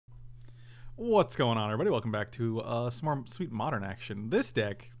What's going on, everybody? Welcome back to some more sweet modern action. This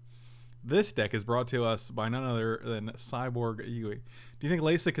deck is brought to us by none other than Cyborg Yui. Do you think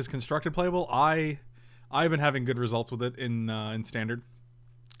LASIK is constructed playable? I've been having good results with it in standard,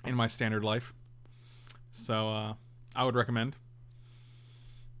 in my standard life. So I would recommend.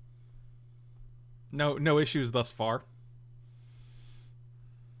 No issues thus far.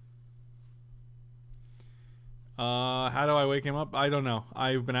 How do I wake him up? I don't know.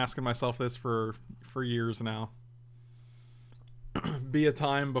 I've been asking myself this for years now. Be a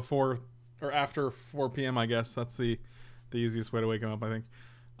time before or after 4 p.m. I guess that's the easiest way to wake him up, I think.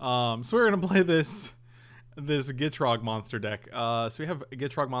 So we're gonna play this Gitrog Monster deck. So we have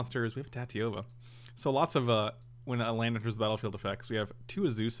Gitrog Monsters. We have Tatiova. So lots of when a land enters the battlefield effects. We have 2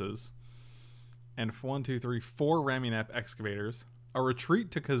 Azusas and 4 Ramunap Excavators. A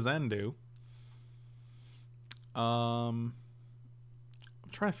retreat to Kazandu. I'm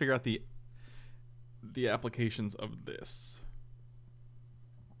trying to figure out the applications of this.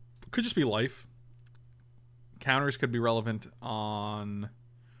 Could just be life. Counters could be relevant on...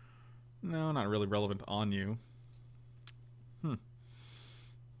 No, not really relevant on you.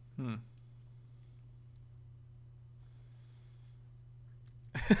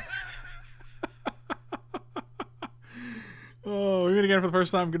 Oh, even again for the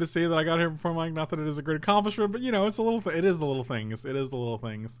first time, I'm going to say that I got here before Mike. Not that it is a great accomplishment, but you know, it's a little. It is the little things. It is the little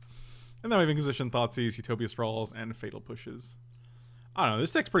things. And then we have Inquisition, Thoughtseize, Utopia Sprawls, and Fatal Pushes. I don't know.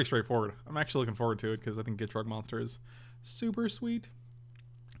 This deck's pretty straightforward. I'm actually looking forward to it because I think Gitrog Monster is super sweet.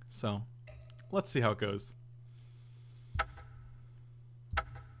 So, let's see how it goes.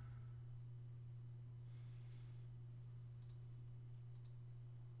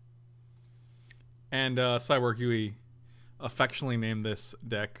 And Cyborg Yui affectionately named this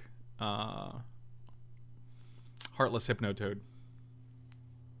deck Heartless Hypnotoad.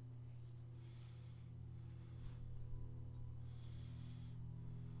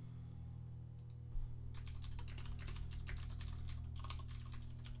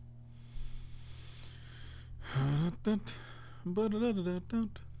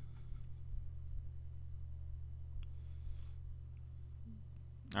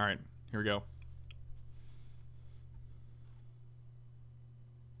 All right, here we go.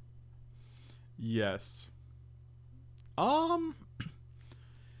 Yes.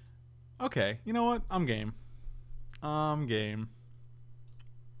 Okay, you know what? I'm game. I'm game.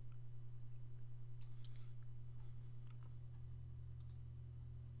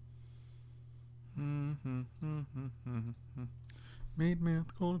 Meet me at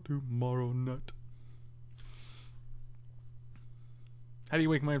the corner tomorrow night. How do you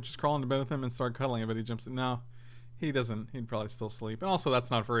wake him up? Just crawl into bed with him and start cuddling him, but he jumps in. No. He doesn't. He'd probably still sleep. And also,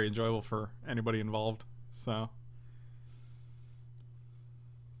 that's not very enjoyable for anybody involved. So.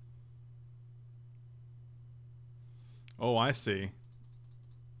 Oh, I see.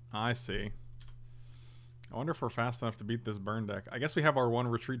 I see. I wonder if we're fast enough to beat this burn deck. I guess we have our 1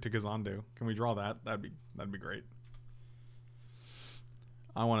 retreat to Kazandu. Can we draw that? That'd be great.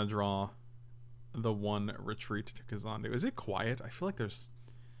 I want to draw the 1 retreat to Kazandu. Is it quiet? I feel like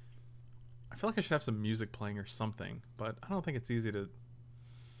I should have some music playing or something, but I don't think it's easy to...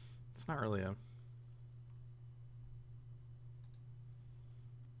 It's not really a...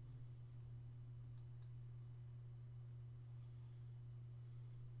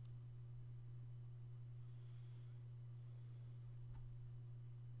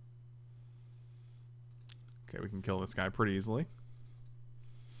 Okay, we can kill this guy pretty easily.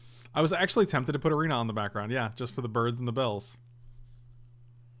 I was actually tempted to put Arena on the background, yeah, just for the birds and the bells.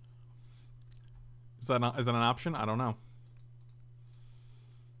 Is that an option? I don't know.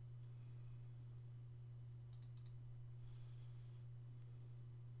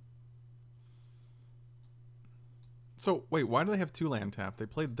 So, wait, why do they have 2 land tap? They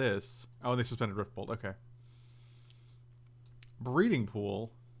played this. Oh, they suspended Riftbolt. Okay. Breeding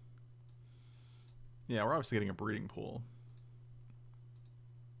Pool. Yeah, we're obviously getting a Breeding Pool.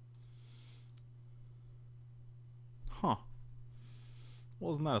 Huh.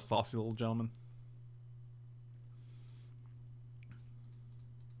 Well, isn't that a saucy little gentleman?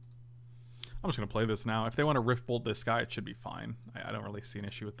 I'm just going to play this now. If they want to Riftbolt this guy, it should be fine. I don't really see an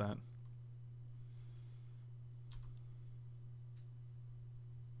issue with that.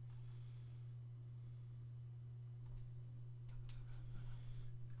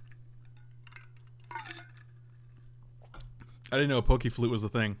 I didn't know a Poke Flute was a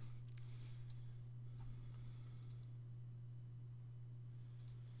thing.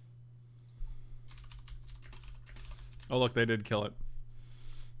 Oh, look, they did kill it.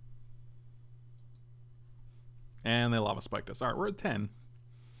 And they lava spiked us. Alright, we're at 10.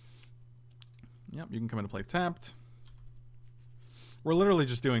 Yep, you can come into play tapped. We're literally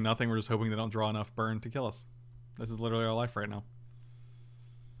just doing nothing. We're just hoping they don't draw enough burn to kill us. This is literally our life right now.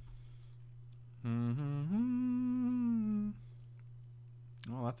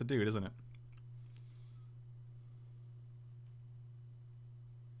 Well, that's a dude, isn't it?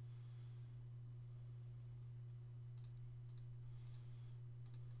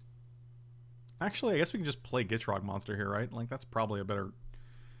 Actually, I guess we can just play Gitrog Monster here, right? Like, that's probably a better...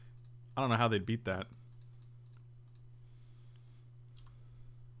 I don't know how they'd beat that.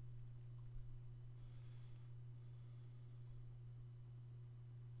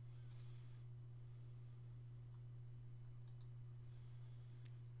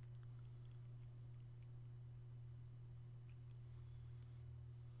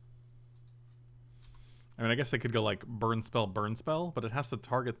 I mean, I guess they could go like burn spell, but it has to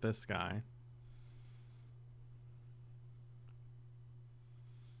target this guy.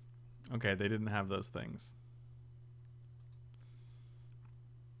 Okay, they didn't have those things.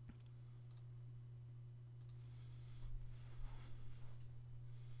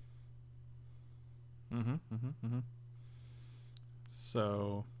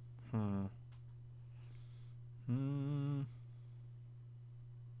 So, I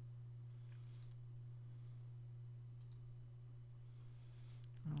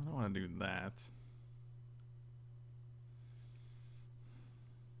don't want to do that.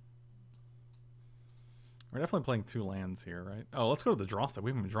 We're definitely playing 2 lands here, right? Oh, let's go to the draw step.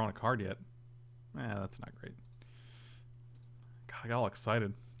 We haven't even drawn a card yet. That's not great. God, I got all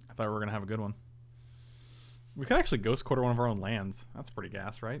excited. I thought we were going to have a good one. We could actually Ghost Quarter one of our own lands. That's pretty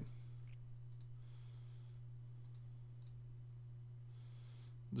gas, right?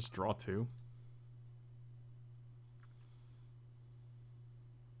 Just draw 2.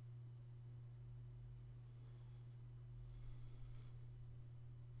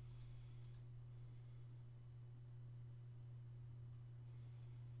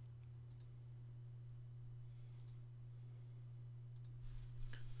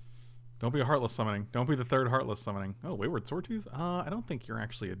 Don't be a Heartless Summoning. Don't be the 3rd Heartless Summoning. Oh, Wayward Swordtooth? I don't think you're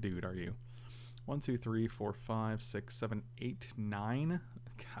actually a dude, are you? 1, 2, 3, 4, 5, 6, 7, 8, 9.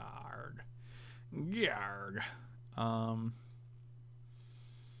 Card. Yarg.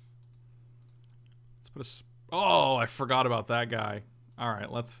 Let's put a... Oh, I forgot about that guy.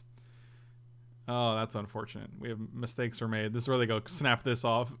 Alright, let's... Oh, that's unfortunate. We have mistakes were made. This is where they go, snap this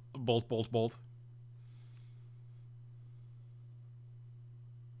off. Bolt, bolt, bolt.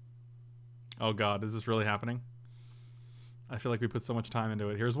 Oh god, is this really happening? I feel like we put so much time into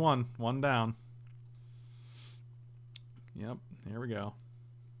it. Here's one. One down. Yep, here we go.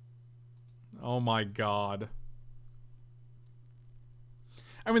 Oh my god.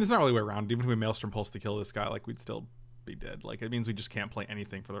 I mean, there's not really a way around. Even if we Maelstrom Pulse to kill this guy, like, we'd still be dead. Like, it means we just can't play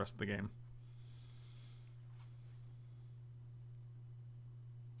anything for the rest of the game.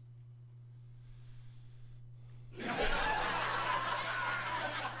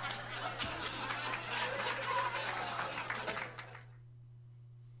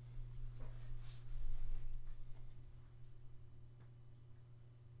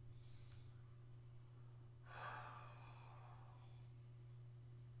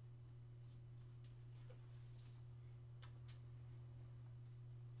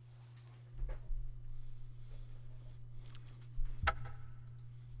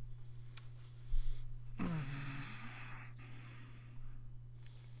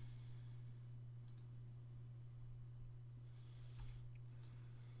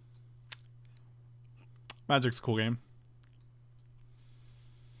 Magic's a cool game.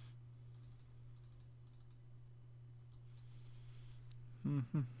 Remember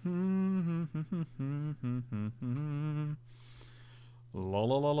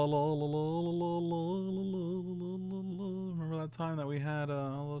that time that we had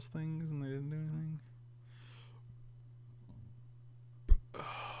all those things and they didn't do anything? Oh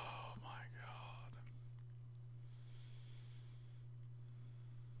my god.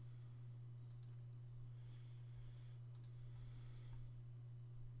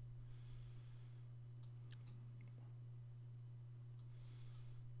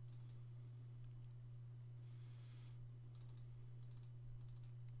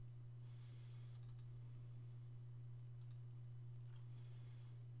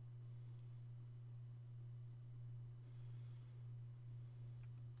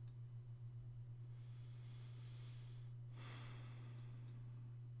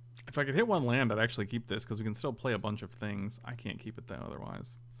 If I could hit one land, I'd actually keep this, because we can still play a bunch of things. I can't keep it, though,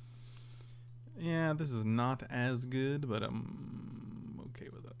 otherwise. Yeah, this is not as good, but I'm okay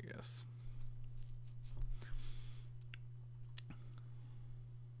with it, I guess.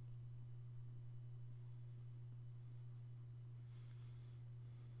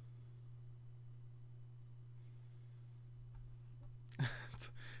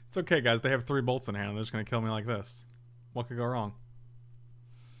 It's okay, guys. They have 3 bolts in hand. They're just going to kill me like this. What could go wrong?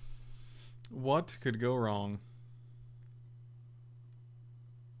 What could go wrong?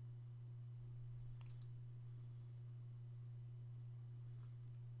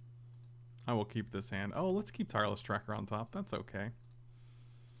 I will keep this hand. Oh, let's keep Tireless Tracker on top. That's okay.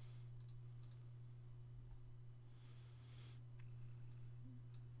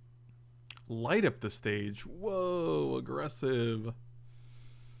 Light up the stage. Whoa, aggressive.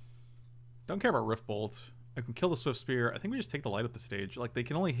 Don't care about Rift Bolt. I can kill the Swift Spear. I think we just take the light up the stage. Like, they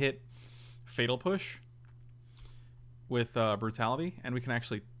can only hit Fatal Push with Brutality, and we can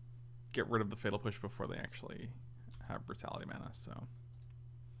actually get rid of the Fatal Push before they actually have Brutality mana, so.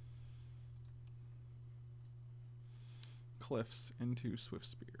 Cliffs into Swift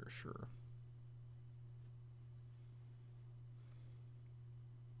Spear, sure.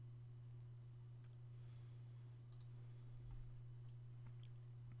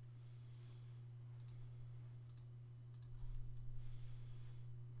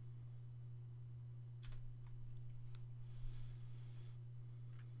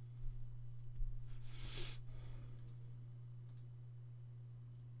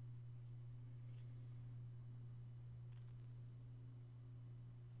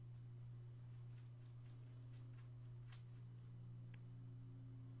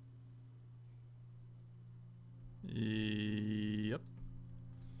 Yep.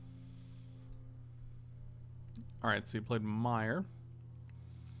 Alright, so you played Mire.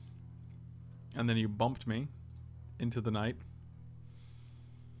 And then you bumped me into the night.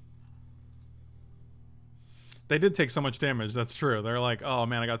 They did take so much damage, that's true. They're like, oh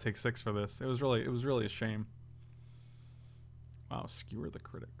man, I gotta take 6 for this. It was really a shame. Wow, skewer the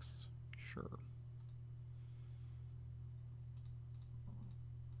critics. Sure.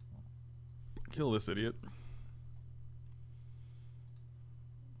 Kill this idiot.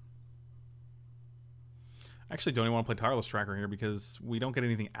 I actually don't even want to play Tireless Tracker here because we don't get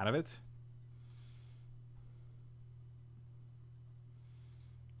anything out of it.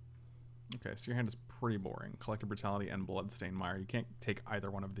 Okay, so your hand is pretty boring. Collective Brutality and Bloodstained Mire. You can't take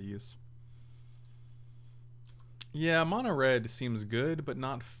either one of these. Yeah, mono red seems good, but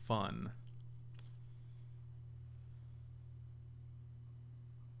not fun.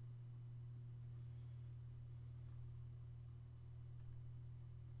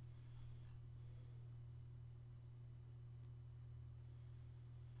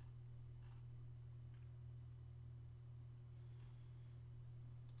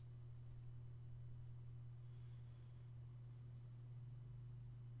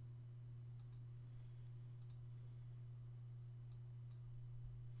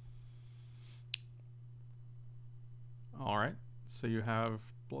 Alright, so you have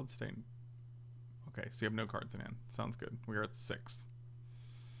Bloodstain. Okay, so you have no cards in hand. Sounds good. We are at 6.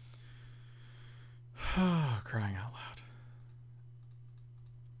 Crying out loud.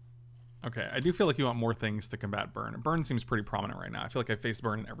 Okay, I do feel like you want more things to combat Burn. Burn seems pretty prominent right now. I feel like I face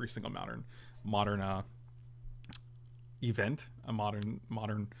Burn in every single modern event, a modern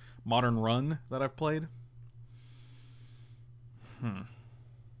run that I've played.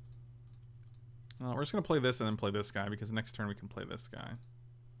 Well, we're just gonna play this and then play this guy because next turn we can play this guy.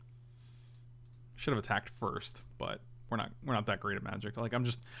 Should have attacked first, but we're not that great at Magic. Like I'm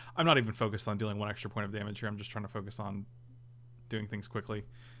not even focused on dealing 1 extra point of damage here. I'm just trying to focus on doing things quickly.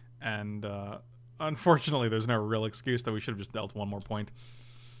 And unfortunately, there's no real excuse that we should have just dealt 1 more point.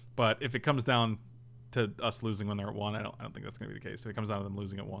 But if it comes down to us losing when they're at 1, I don't think that's gonna be the case. If it comes down to them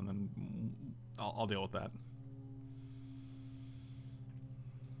losing at 1, then I'll deal with that.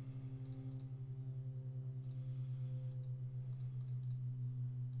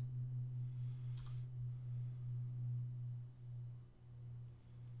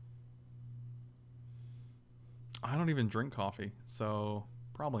 I don't even drink coffee, so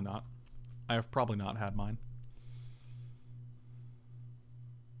probably not. I have probably not had mine.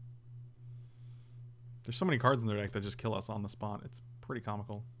 There's so many cards in their deck that just kill us on the spot. It's pretty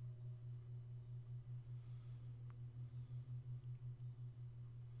comical.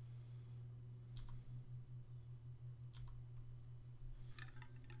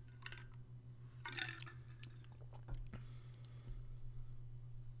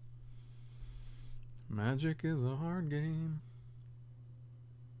 Magic is a hard game.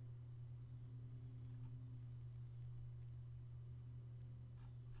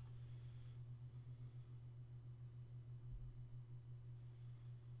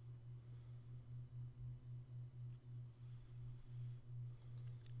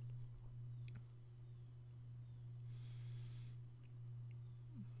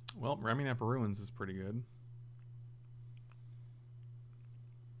 Well, Ramunap Ruins is pretty good.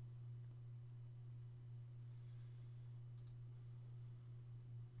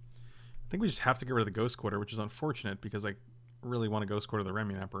 think we just have to get rid of the Ghost Quarter, which is unfortunate because I really want to Ghost Quarter the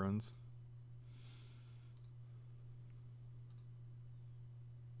Ramunap ruins.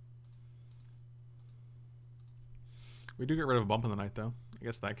 We do get rid of a Bump in the Night, though. I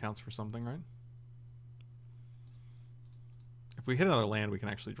guess that counts for something, right? If we hit another land, we can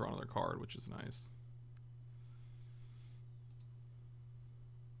actually draw another card, which is nice.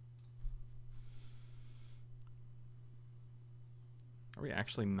 Are we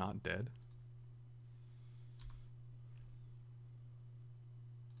actually not dead?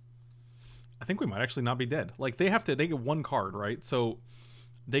 I think we might actually not be dead. Like, they get one card, right? So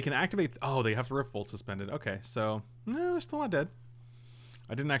they can activate. Oh, they have the Rift Bolt suspended. Okay, so no, they're still not dead.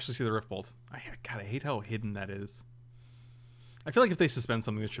 I didn't actually see the Rift Bolt. God, I hate how hidden that is. I feel like if they suspend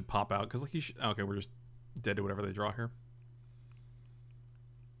something, it should pop out because, like, you should. Okay, we're just dead to whatever they draw here.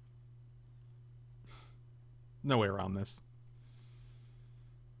 No way around this.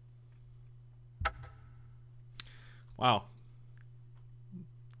 Wow.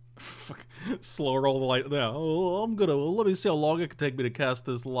 Fuck. Slow roll the light. Yeah. Oh, let me see how long it can take me to cast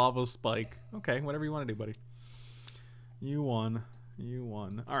this lava spike. Okay, whatever you want to do, buddy. You won. You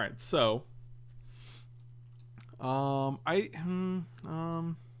won. All right, so I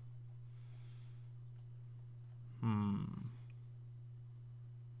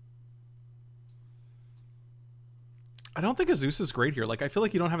don't think Azusa is great here. Like, I feel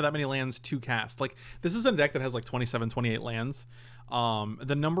like you don't have that many lands to cast. Like, this is a deck that has like 27, 28 lands.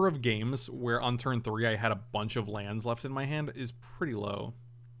 The number of games where on turn 3 I had a bunch of lands left in my hand is pretty low.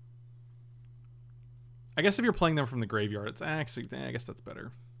 I guess if you're playing them from the graveyard, it's actually, I guess that's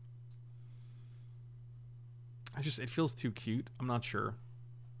better. It feels too cute. I'm not sure.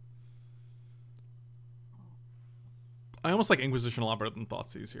 I almost like Inquisition a lot better than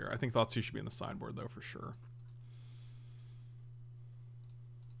Thoughtseize here. I think Thoughtseize should be in the sideboard, though, for sure.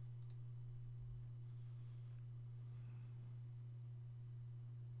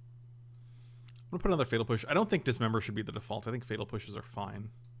 I'm going to put another Fatal Push. I don't think Dismember should be the default. I think Fatal Pushes are fine.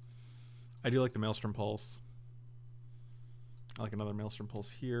 I do like the Maelstrom Pulse. I like another Maelstrom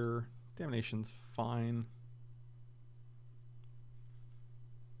Pulse here. Damnation's fine.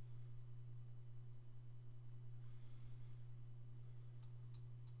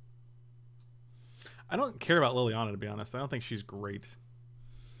 I don't care about Liliana, to be honest. I don't think she's great.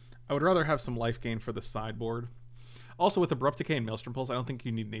 I would rather have some life gain for the sideboard. Also, with Abrupt Decay and Maelstrom Pulse, I don't think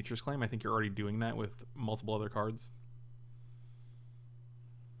you need Nature's Claim. I think you're already doing that with multiple other cards.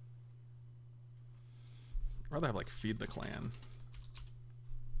 I'd rather have, like, Feed the Clan.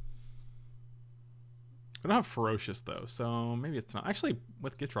 We don't have Ferocious, though, so maybe it's not. Actually,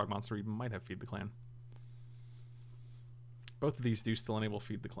 with Gitrog Monster, we might have Feed the Clan. Both of these do still enable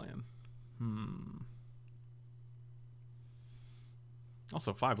Feed the Clan.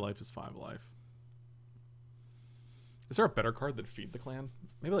 Also, 5 life is 5 life. Is there a better card than Feed the Clan?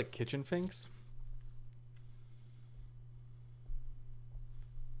 Maybe like Kitchen Finks?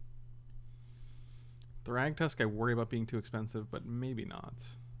 Thragtusk, I worry about being too expensive, but maybe not.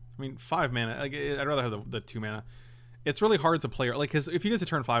 I mean, 5 mana. Like, I'd rather have the 2 mana. It's really hard to play. Like, because if you get to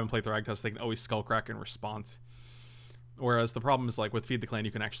turn 5 and play Thragtusk, they can always Skullcrack in response. Whereas the problem is, like, with Feed the Clan,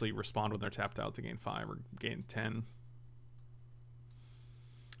 you can actually respond when they're tapped out to gain 5 or gain 10.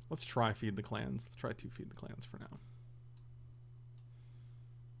 Let's try Feed the Clans. Let's try 2 Feed the Clans for now.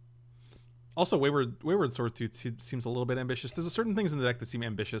 Also, Wayward Swordtooth seems a little bit ambitious. There's certain things in the deck that seem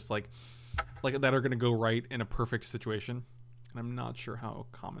ambitious, like that are going to go right in a perfect situation. And I'm not sure how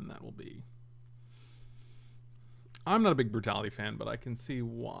common that will be. I'm not a big Brutality fan, but I can see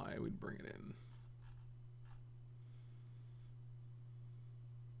why we'd bring it in.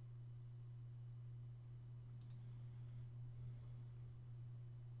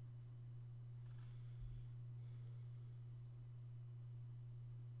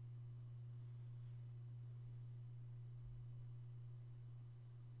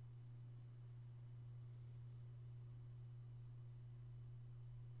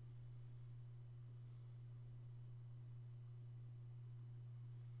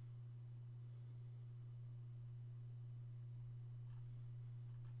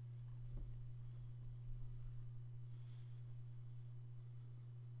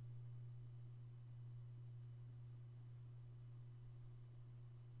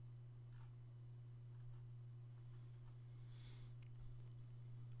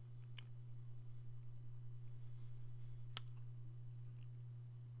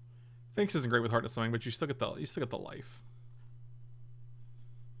 Finks isn't great with Heartless Summoning, but you still get the life.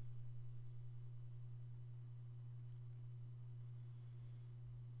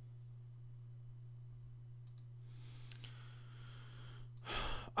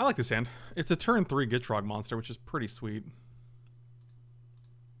 I like this hand. It's a turn 3 Gitrog Monster, which is pretty sweet.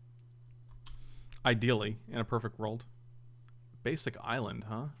 Ideally, in a perfect world. Basic Island,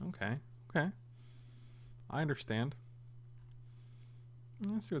 huh? Okay. Okay. I understand.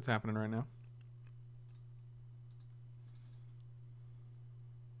 Let's see what's happening right now.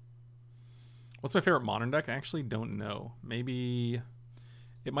 What's my favorite modern deck? I actually don't know. Maybe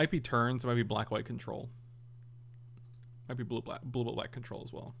it might be turns. It might be black-white control. Might be blue-black control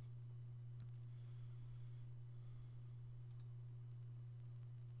as well.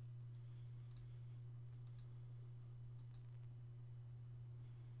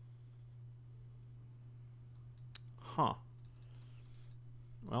 Huh.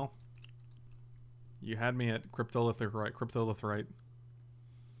 Well, you had me at Cryptolithorite.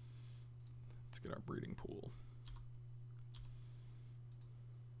 Let's get our breeding pool.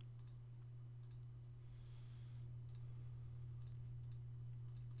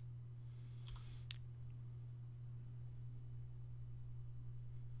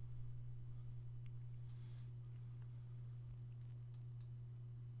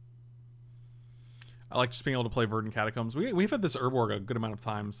 I like just being able to play Verdant Catacombs. We've had this Urborg a good amount of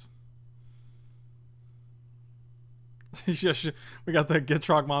times. We got the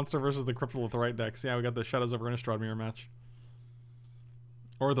Gitrog Monster versus the Cryptolithorite decks. Yeah, we got the Shadows over Innistrad mirror match.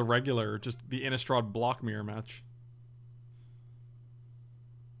 Or the regular, just the Innistrad block mirror match.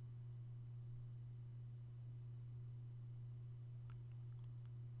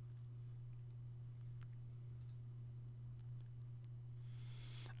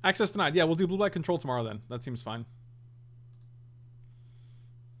 Access denied. Yeah, we'll do blue-black control tomorrow then. That seems fine.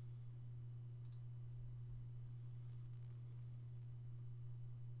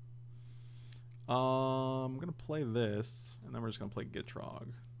 I'm going to play this, and then we're just going to play Gitrog.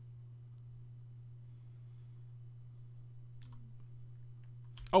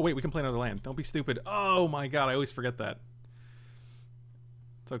 Oh, wait, we can play another land. Don't be stupid. Oh, my God, I always forget that.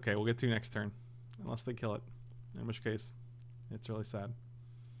 It's okay. We'll get to next turn, unless they kill it, in which case it's really sad.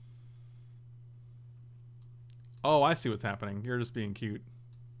 Oh, I see what's happening. You're just being cute.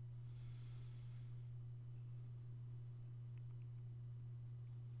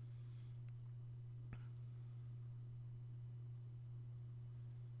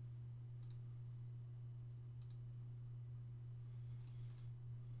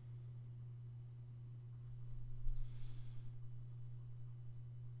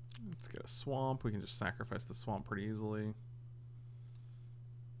 Let's get a swamp. We can just sacrifice the swamp pretty easily.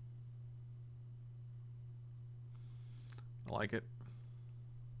 I like it.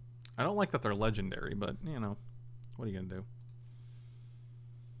 I don't like that they're legendary, but, you know, what are you going to do?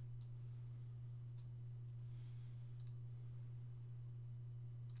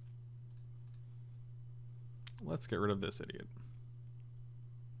 Let's get rid of this idiot.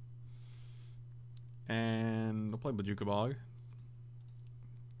 And we'll play Bajuka Bog.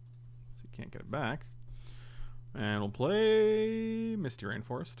 So you can't get it back. And we'll play Misty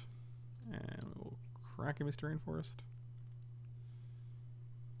Rainforest. And we'll crack a Misty Rainforest.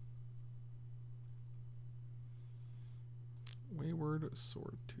 Wayward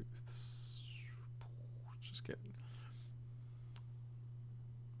Swordtooth. Just get...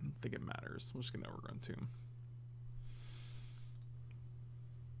 I don't think it matters. We'll just get an Overgrown Tomb.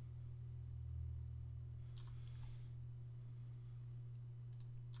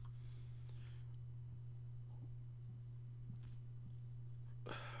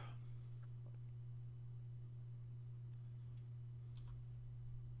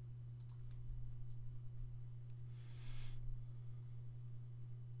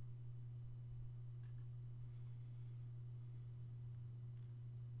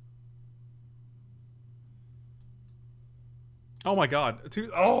 Oh my god.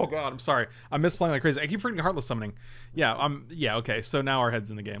 Oh god, I'm sorry. I'm misplaying like crazy. I keep forgetting Heartless Summoning. Yeah, okay. So now our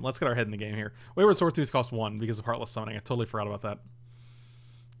head's in the game. Let's get our head in the game here. Wayward Swordtooth costs 1 because of Heartless Summoning. I totally forgot about that.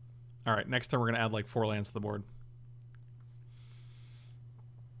 Alright, next turn we're going to add like 4 lands to the board.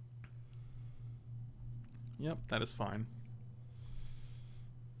 Yep, that is fine.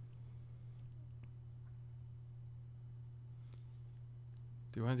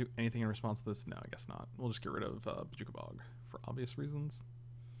 Do I do anything in response to this? No, I guess not. We'll just get rid of Bajuka Bog for obvious reasons.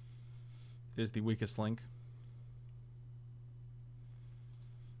 It is the weakest link.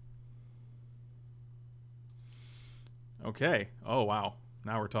 Okay. Oh, wow.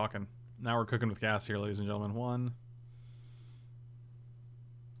 Now we're talking. Now we're cooking with gas here, ladies and gentlemen. 1.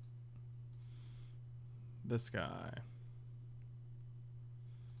 This guy.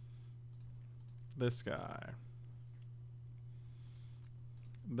 This guy.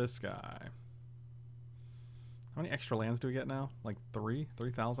 This guy. How many extra lands do we get now? Like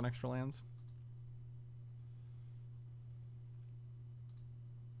 3,000 extra lands?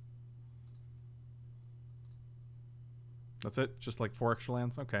 That's it? Just like 4 extra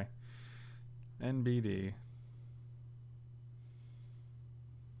lands? Okay. NBD.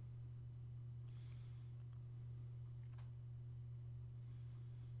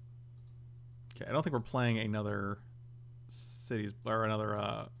 Okay, I don't think we're playing another cities or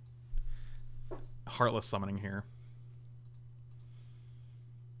another Heartless Summoning here.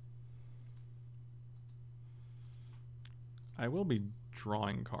 I will be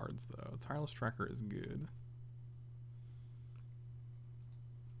drawing cards though. Tireless Tracker is good.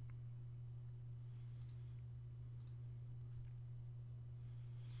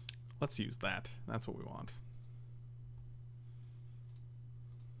 Let's use that. That's what we want.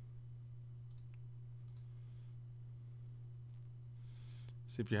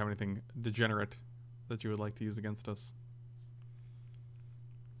 See if you have anything degenerate that you would like to use against us.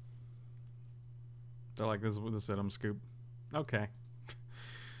 They're like, this is it, I'm scoop. Okay.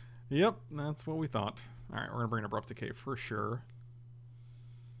 Yep, that's what we thought. Alright, we're going to bring an Abrupt Decay for sure.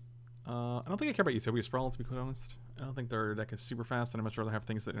 I don't think I care about Utopia Sprawl, to be quite honest. I don't think their deck is super fast, and I'd much rather have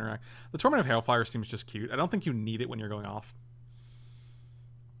things that interact. The Torment of Hailfire seems just cute. I don't think you need it when you're going off.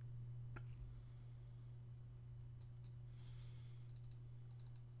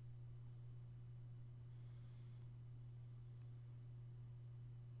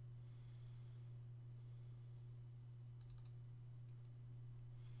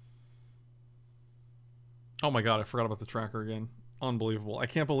 Oh my god, I forgot about the tracker again. Unbelievable. I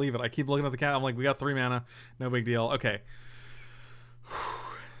can't believe it. I keep looking at the cat. I'm like, we got 3 mana. No big deal. Okay.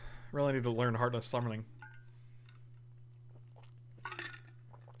 Really need to learn Heartless Summoning.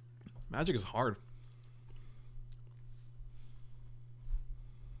 Magic is hard.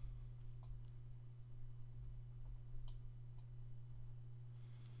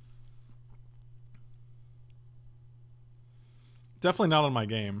 Definitely not on my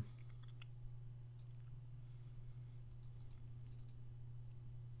game.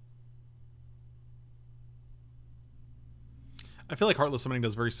 I feel like Heartless Summoning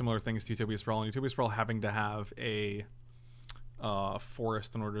does very similar things to Utopia Sprawl, and Utopia Sprawl having to have a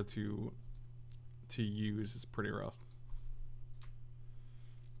forest in order to use is pretty rough.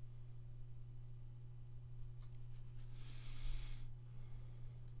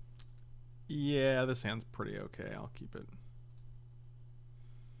 Yeah, this hand's pretty okay. I'll keep it.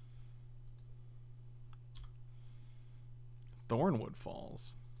 Thornwood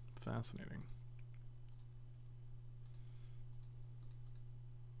Falls. Fascinating.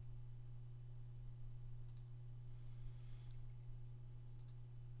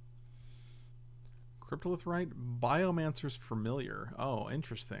 Cryptolithrite, Biomancer's Familiar. Oh,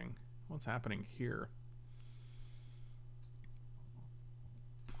 interesting. What's happening here?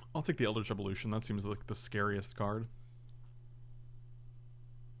 I'll take the Eldritch Evolution. That seems like the scariest card.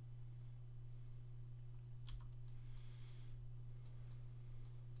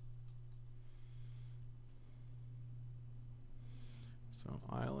 So,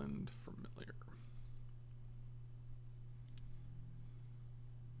 Island Familiar.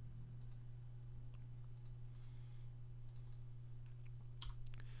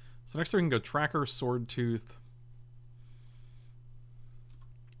 So next we can go Tracker, Swordtooth,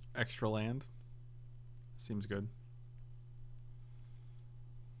 extra land. Seems good.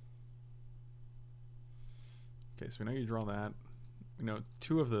 Okay, so we know you draw that. We know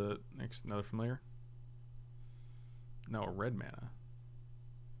 2 of the next, another familiar. No, a red mana.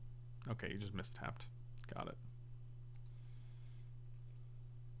 Okay, you just mistapped. Got it.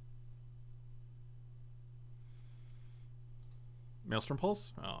 Maelstrom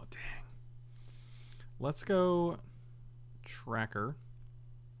Pulse? Oh, dang. Let's go Tracker.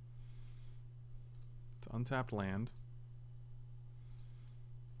 It's untapped land.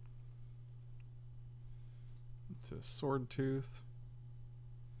 It's a Swordtooth.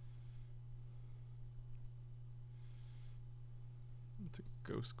 It's a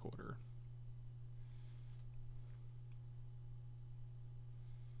Ghost Quarter.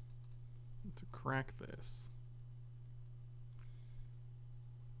 To crack this.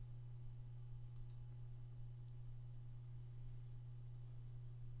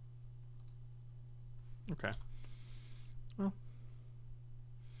 Okay. Well,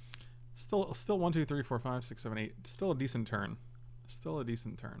 still 1, 2, 3, 4, 5, 6, 7, 8. Still a decent turn. Still a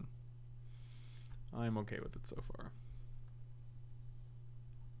decent turn. I'm okay with it so far.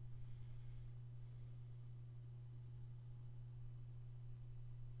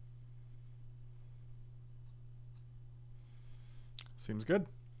 Seems good.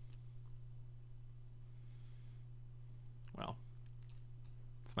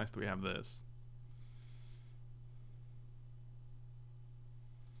 It's nice that we have this.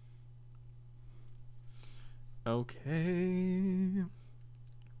 Okay.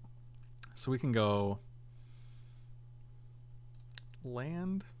 So we can go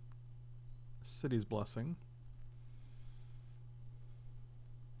land, City's Blessing.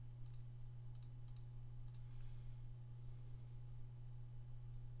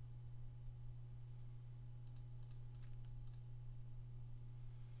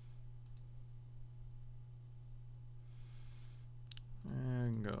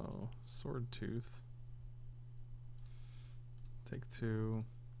 And go Swordtooth. Take 2.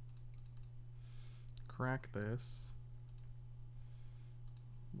 Crack this.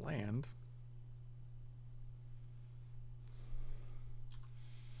 Land.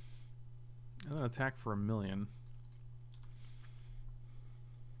 And then attack for 1,000,000.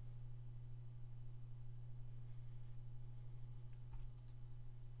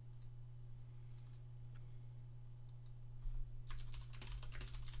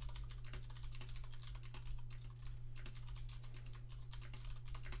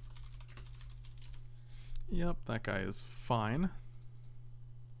 Yep, that guy is fine.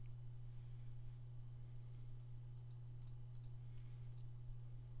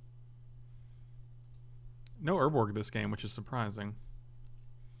 No Urborg this game, which is surprising.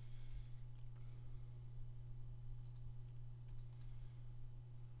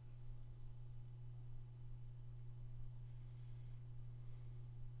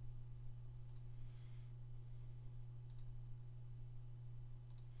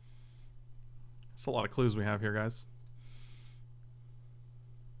 That's a lot of clues we have here, guys.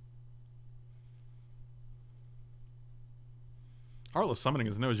 Heartless Summoning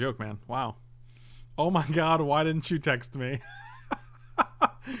is no joke, man. Wow. Oh my god, why didn't you text me?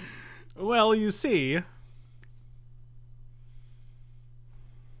 Well, you see.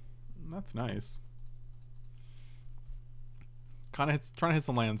 That's nice. Kind of trying to hit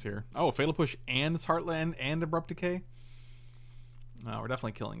some lands here. Oh, Fatal Push and Heartland and Abrupt Decay? No, we're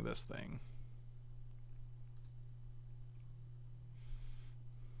definitely killing this thing.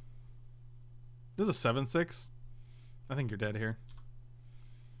 This is a 7/6. I think you're dead here.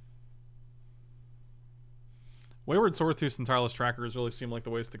 Wayward Swordtooth and Tireless Trackers really seem like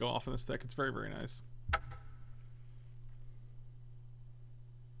the ways to go off in this deck. It's very, very nice.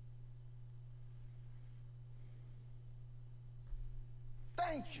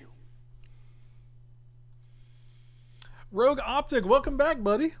 Thank you. Rogue Optic, welcome back,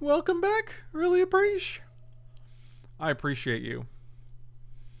 buddy. Welcome back. Really appreciate. I appreciate you.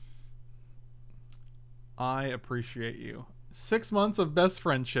 I appreciate you. 6 months of best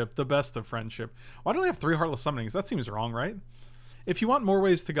friendship, the best of friendship. Why don't we have 3 Heartless Summonings? That seems wrong, right? If you want more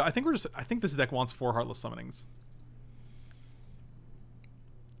ways to go, I think this deck wants 4 Heartless Summonings.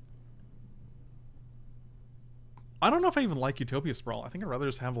 I don't know if I even like Utopia Sprawl. I think I'd rather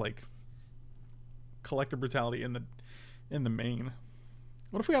just have like Collective Brutality in the main.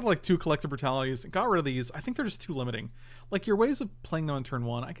 What if we had like 2 Collective Brutalities and got rid of these? I think they're just too limiting. Like your ways of playing them on turn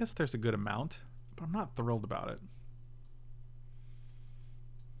 1, I guess there's a good amount, but I'm not thrilled about it.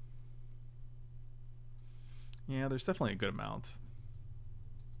 Yeah, there's definitely a good amount.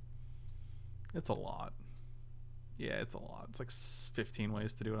 It's a lot. Yeah, it's a lot. It's like 15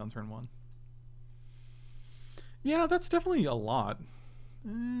 ways to do it on turn 1. Yeah, that's definitely a lot.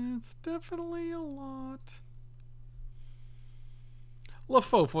 It's definitely a lot.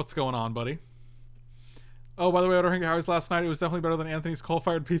 LaFof, what's going on, buddy? Oh, by the way, I ordered Howie's last night. It was definitely better than Anthony's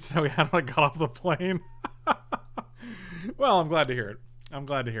coal-fired pizza we had when I got off the plane. Well, I'm glad to hear it. I'm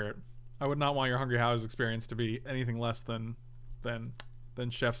glad to hear it. I would not want your Hungry Howie's experience to be anything less than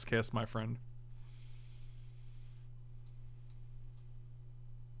chef's kiss, my friend.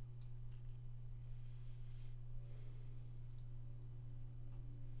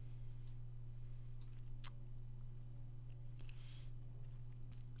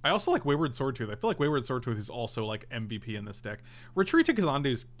 I also like Wayward Swordtooth. I feel like Wayward Swordtooth is also like MVP in this deck. Retreat to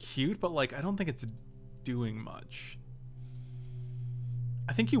Kazandu is cute, but like I don't think it's doing much.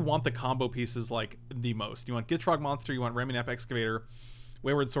 I think you want the combo pieces like the most. You want Gitrog Monster, you want Ramunap Excavator,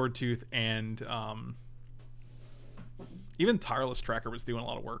 Wayward Swordtooth, and even Tireless Tracker was doing a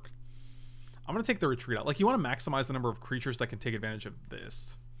lot of work. I'm gonna take the retreat out. Like you want to maximize the number of creatures that can take advantage of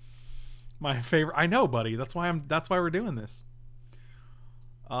this. My favorite. I know, buddy. That's why we're doing this.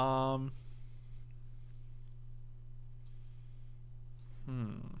 I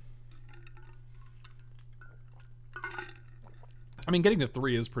mean, getting to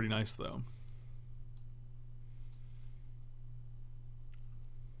 3 is pretty nice, though.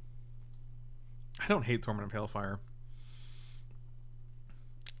 I don't hate Torment of Hailfire.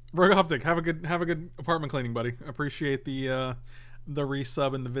 Rogue Optic, have a good apartment cleaning, buddy. Appreciate the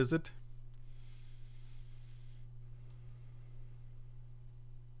resub and the visit.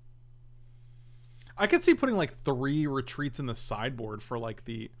 I could see putting like 3 retreats in the sideboard for like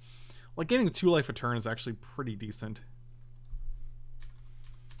getting 2 life a turn is actually pretty decent.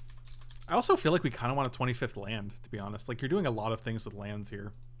 I also feel like we kind of want a 25th land, to be honest. Like, you're doing a lot of things with lands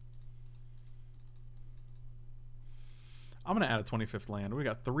here. I'm going to add a 25th land. We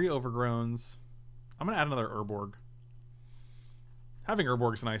got 3 Overgrowns. I'm going to add another Urborg. Having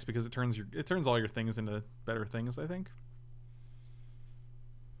Urborg's nice because it turns all your things into better things, I think.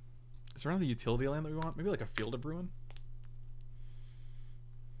 Is there another utility land that we want? Maybe like a Field of Ruin?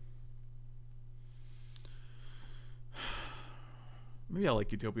 Maybe I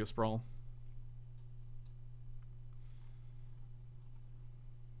like Utopia Sprawl.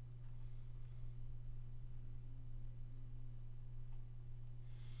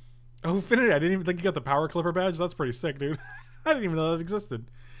 Oh, Infinity, I didn't even think you got the Power Clipper badge. That's pretty sick, dude. I didn't even know that existed.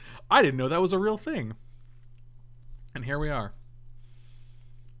 I didn't know that was a real thing. And here we are.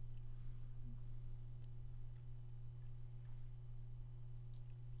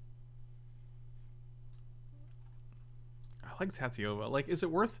 I like Tatiova. Like, is it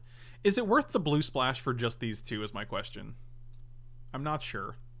worth the blue splash for just these 2 is my question. I'm not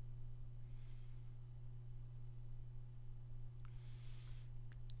sure.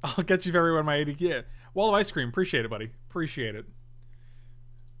 I'll get you for everyone my 80. Yeah. Wall of Ice Cream. Appreciate it, buddy. Appreciate it.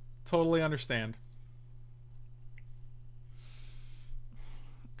 Totally understand.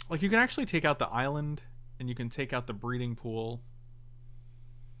 Like, you can actually take out the island, and you can take out the breeding pool.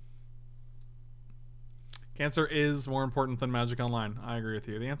 Cancer is more important than Magic Online. I agree with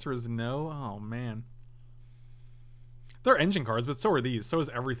you. The answer is no. Oh, man. They're engine cards, but so are these. So is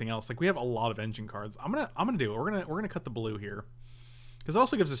everything else. Like, we have a lot of engine cards. I'm gonna do it. We're gonna cut the blue here. Because it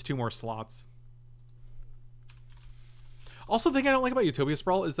also gives us 2 more slots. Also, the thing I don't like about Utopia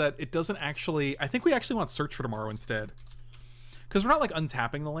Sprawl is that it doesn't actually... I think we actually want Search for Tomorrow instead. Because we're not, like,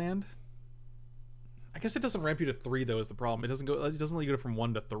 untapping the land. I guess it doesn't ramp you to 3, though, is the problem. It doesn't let you go from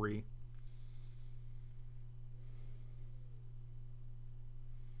 1 to 3.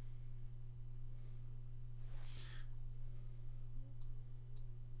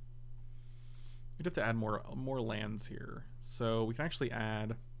 We'd have to add more lands here. So we can actually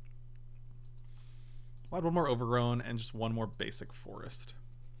add... I'll add 1 more Overgrown and just 1 more basic forest.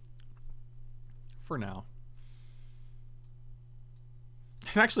 For now.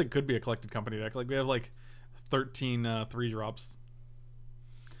 It actually could be a collected company deck. Like, we have like 13 3-drops.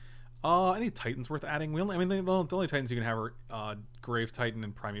 Any Titans worth adding? The only Titans you can have are Grave Titan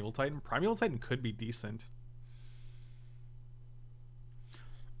and Primeval Titan. Primeval Titan could be decent.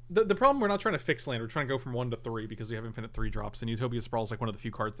 The problem, we're not trying to fix land. We're trying to go from 1 to 3 because we have infinite 3-drops, and Utopia Sprawl is like one of the few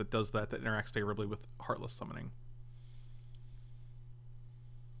cards that does that interacts favorably with Heartless Summoning.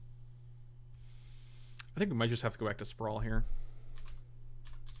 I think we might just have to go back to Sprawl here.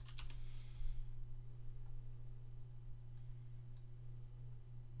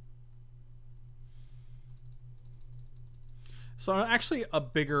 So I'm actually a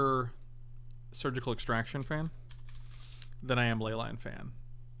bigger Surgical Extraction fan than I am Leyline fan.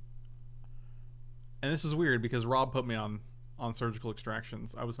 And this is weird because Rob put me on Surgical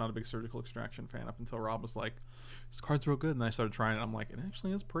Extractions. I was not a big Surgical Extraction fan up until Rob was like, this card's real good. And I started trying it. I'm like, it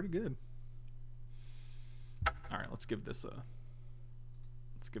actually is pretty good. All right, let's give this a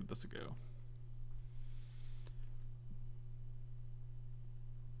go.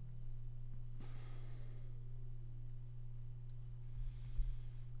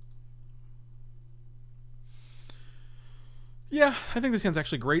 Yeah, I think this hand's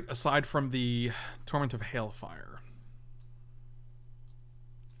actually great, aside from the Torment of Hailfire.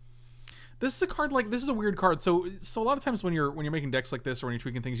 This is a card this is a weird card. So a lot of times when you're making decks like this or when you're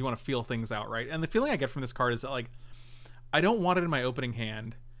tweaking things, you want to feel things out, right? And the feeling I get from this card is that, like, I don't want it in my opening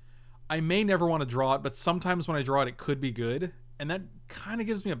hand. I may never want to draw it, but sometimes when I draw it, it could be good, and that kind of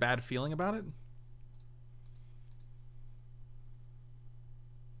gives me a bad feeling about it.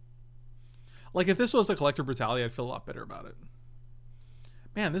 Like, if this was a Collective Brutality, I'd feel a lot better about it.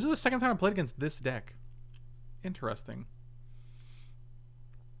 Man, this is the second time I played against this deck. Interesting.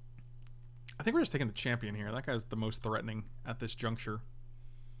 I think we're just taking the champion here. That guy's the most threatening at this juncture.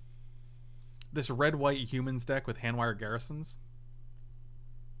 This red-white humans deck with Handwire Garrisons.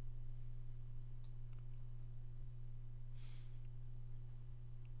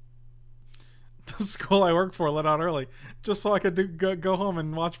 The school I work for let out early just so I could go home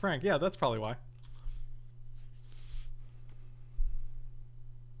and watch Frank. Yeah, that's probably why.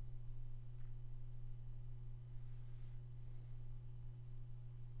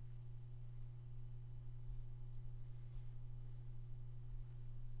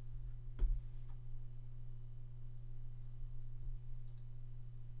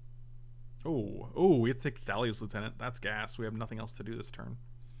 Oh, we have to take Thalia's Lieutenant. That's gas. We have nothing else to do this turn.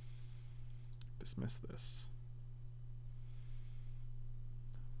 Dismiss this.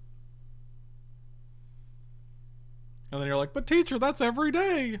 And then you're like, but teacher, that's every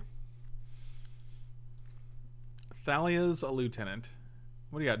day. Thalia's a lieutenant.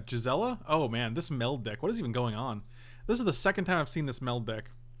 What do you got? Gisela? Oh man, this meld deck. What is even going on? This is the second time I've seen this meld deck.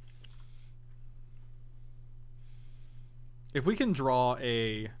 If we can draw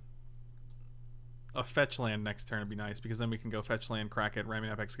a fetch land next turn, it'd be nice, because then we can go fetch land, crack it,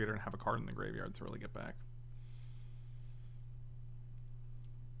 Ramunap Excavator, and have a card in the graveyard to really get back.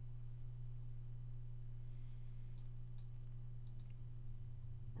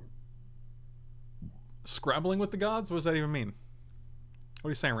 Scrabbling with the gods? What does that even mean? What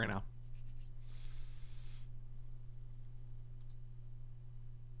are you saying right now?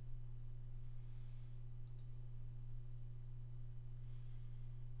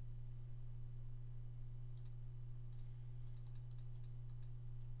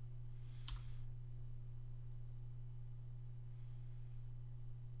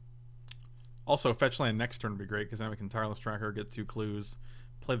 Also, fetch land next turn would be great, because then we can Tireless Tracker, get 2 clues,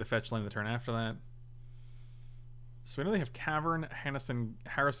 play the fetch land the turn after that. So we know they have Cavern, Harrison,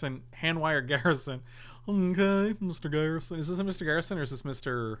 Handwire, Garrison. Okay, Mr. Garrison. Is this a Mr. Garrison, or is this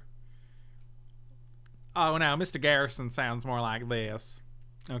Mr... Oh, no, Mr. Garrison sounds more like this.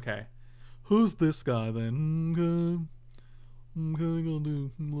 Okay. Who's this guy, then? Okay, gonna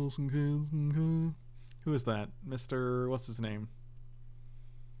do Wilson Kids. Okay. Who is that? Mr... What's his name?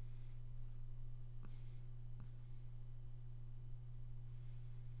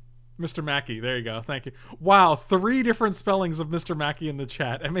 Mr. Mackey, there you go. Thank you. Wow, 3 different spellings of Mr. Mackey in the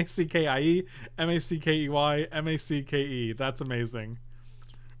chat. M-A-C-K-I-E, M-A-C-K-E-Y, M-A-C-K-E. That's amazing.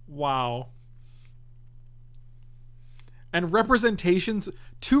 Wow. And representations,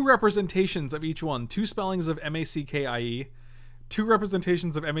 2 representations of each one. 2 spellings of M-A-C-K-I-E, 2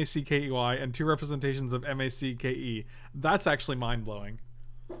 representations of M-A-C-K-E-Y, and 2 representations of M-A-C-K-E. That's actually mind-blowing.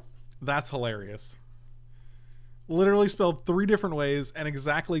 That's hilarious. Literally spelled 3 different ways, and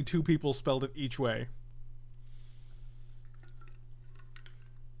exactly 2 people spelled it each way.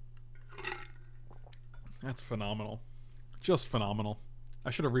 That's phenomenal. Just phenomenal.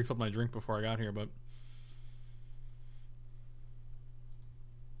 I should have refilled my drink before I got here, but...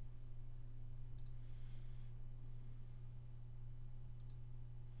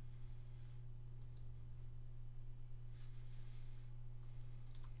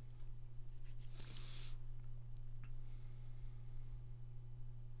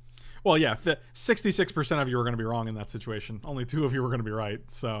 Well, yeah, 66% of you are going to be wrong in that situation. Only 2 of you are going to be right,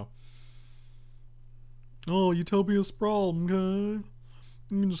 so... Oh, Utopia Sprawl, okay.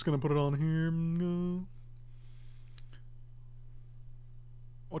 I'm just going to put it on here. Okay.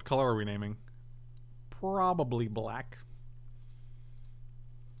 What color are we naming? Probably black.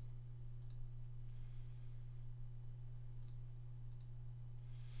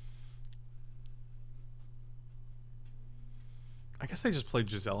 I guess they just played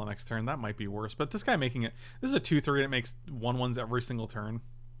Gisela next turn. That might be worse. But this guy making it... This is a 2-3 and it makes 1/1s every single turn.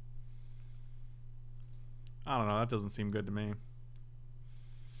 I don't know. That doesn't seem good to me.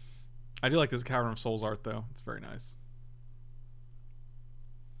 I do like this Cavern of Souls art, though. It's very nice.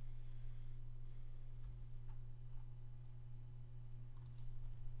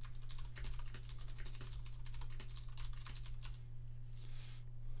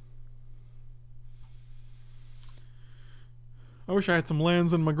 I wish I had some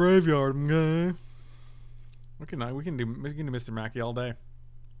lands in my graveyard. Okay. We can do Mr. Mackey all day.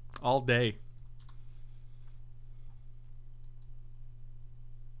 All day.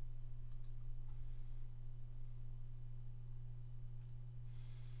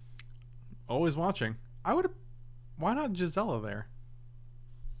 Always watching. I would have... Why not Gisela there?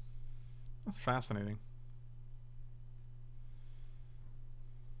 That's fascinating.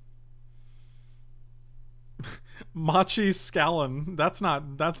 Machi Scallon. That's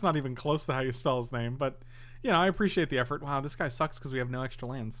not even close to how you spell his name, but you know, I appreciate the effort. Wow, this guy sucks because we have no extra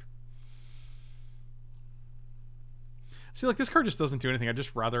lands. See, like, this card just doesn't do anything.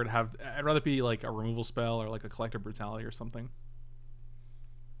 I'd rather it be like a removal spell or like a Collective Brutality or something.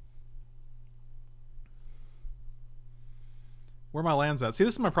 Where are my lands at? See,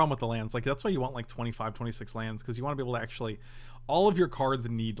 this is my problem with the lands. Like, that's why you want like 25, 26 lands, because you want to be able to actually... All of your cards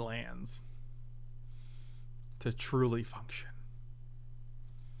need lands to truly function.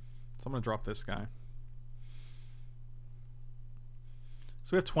 So I'm going to drop this guy.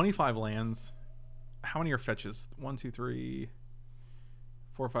 So we have 25 lands. How many are fetches? 1, 2, 3,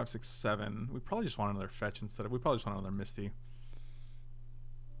 4, 5, 6, 7. We probably just want another fetch instead of... We probably just want another Misty.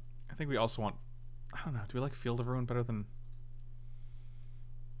 I think we also want... I don't know. Do we like Field of Ruin better than...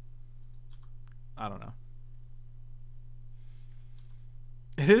 I don't know.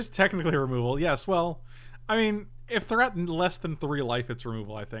 It is technically removal. Yes, well, I mean, if they're at less than 3 life, it's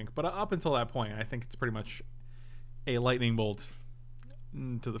removal, I think. But up until that point, I think it's pretty much a lightning bolt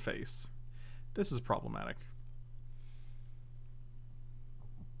to the face. This is problematic.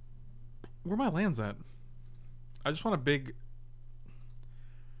 Where are my lands at? I just want a big...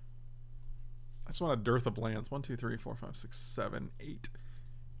 I just want a dearth of lands. 1, 2, 3, 4, 5, 6, 7, 8.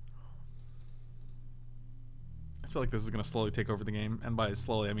 I feel like this is going to slowly take over the game. And by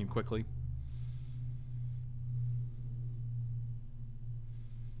slowly, I mean quickly.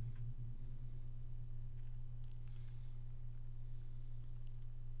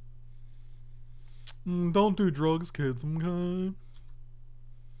 Don't do drugs, kids, okay?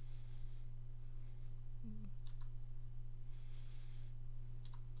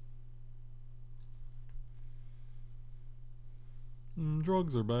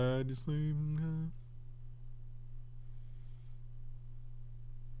 Drugs are bad, you see.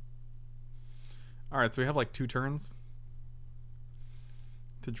 Alright, so we have like 2 turns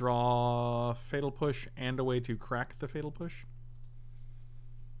to draw Fatal Push and a way to crack the Fatal Push.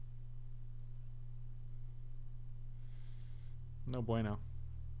 No bueno.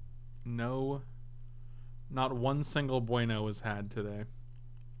 No. Not one single bueno was had today.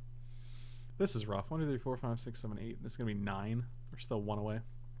 This is rough. 1, 2, 3, 4, 5, 6, 7, 8. This is going to be 9. We're still 1 away.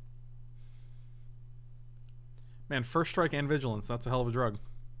 Man, First Strike and Vigilance. That's a hell of a drug.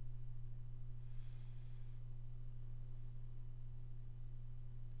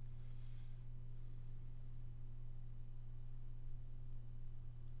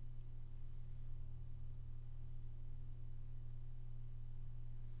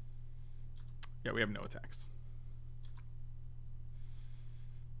 Yeah, we have no attacks.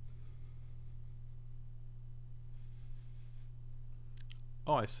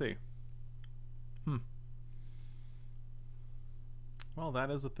 Oh, I see. Well,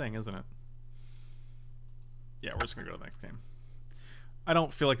 that is a thing, isn't it? Yeah, we're just going to go to the next game. I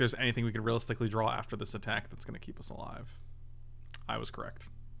don't feel like there's anything we could realistically draw after this attack that's going to keep us alive. I was correct.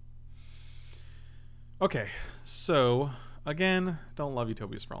 Okay, so, again, don't love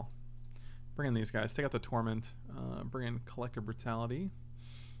Utopia Sprawl. Bring in these guys. Take out the Torment. Bring in Collective Brutality.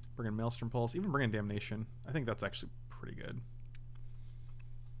 Bring in Maelstrom Pulse. Even bring in Damnation. I think that's actually pretty good.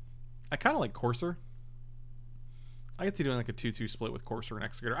 I kind of like Courser. I could see doing like a 2-2 split with Courser and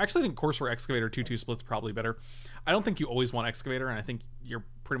Excavator. I actually think Courser Excavator 2-2 split's probably better. I don't think you always want Excavator, and I think you're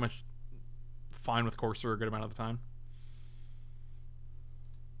pretty much fine with Courser a good amount of the time.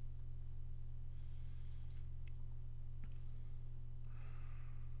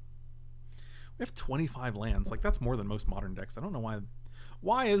 We have 25 lands. Like, that's more than most modern decks. I don't know why.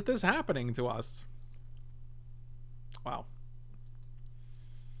 Why is this happening to us? Wow.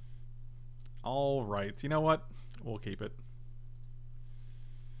 All right. You know what? We'll keep it.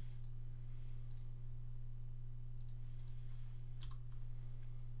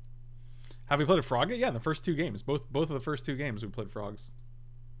 Have we played a frog yet? Yeah, in the first 2 games. Both of the first 2 games we played frogs.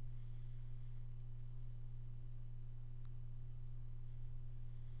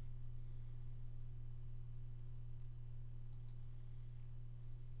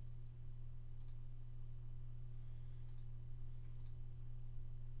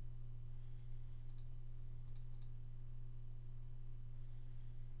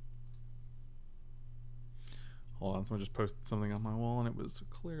 Hold on, someone just posted something on my wall and it was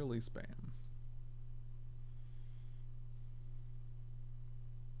clearly spam.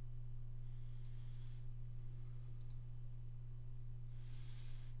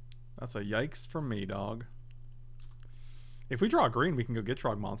 That's a yikes from me, dog. If we draw green, we can go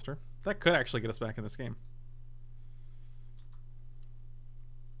Gitrog Monster. That could actually get us back in this game.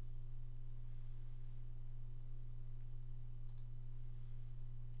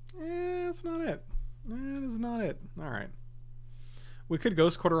 That's not it. That is not it. Alright. We could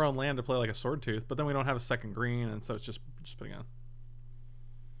Ghost Quarter our own land to play like a Swordtooth, but then we don't have a second green, and so it's just putting on.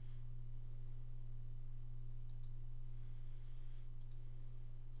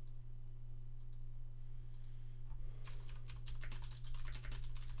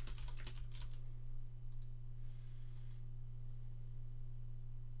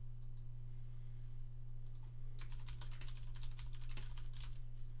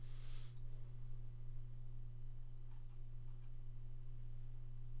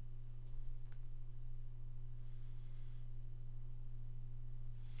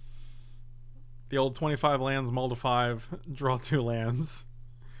 The old 25 lands, mull to 5, draw 2 lands.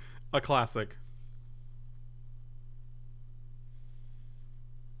 A classic.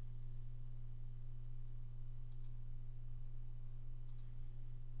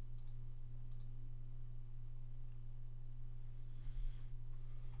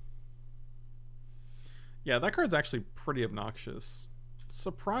 Yeah, that card's actually pretty obnoxious.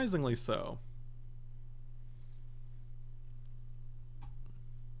 Surprisingly so.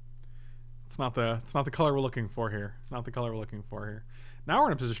 It's not the color we're looking for here. Not the color we're looking for here. Now we're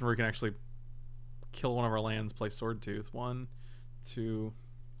in a position where we can actually kill one of our lands, play Swordtooth. 1, 2.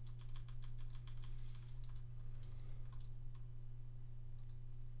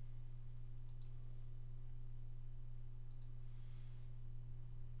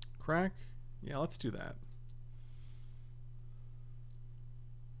 Crack? Yeah, let's do that.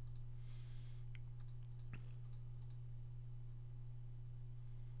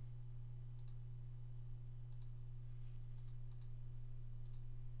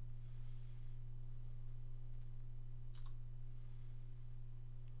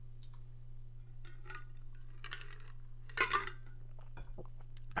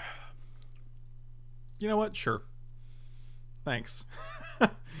 You know what? Sure. Thanks.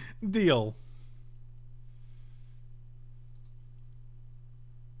 Deal.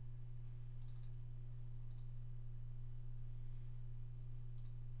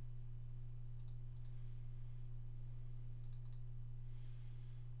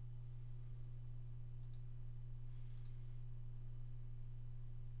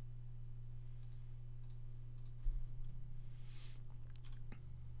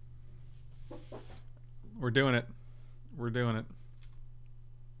 We're doing it. We're doing it.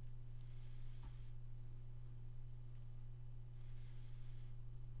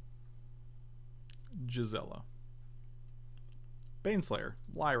 Gisela. Baneslayer.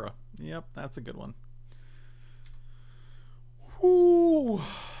 Lyra. Yep, that's a good one. Whoo!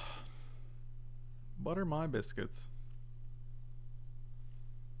 Butter my biscuits.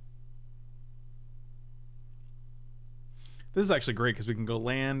 This is actually great because we can go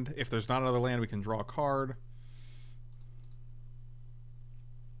land. If there's not another land, we can draw a card.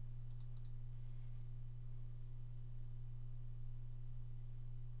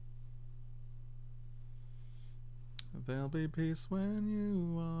 There'll be peace when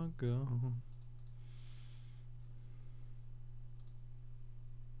you are gone.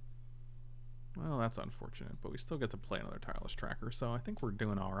 Well, that's unfortunate, but we still get to play another Tireless Tracker, so I think we're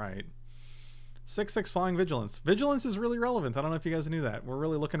doing all right. 6/6 Flying Vigilance. Vigilance is really relevant. I don't know if you guys knew that. We're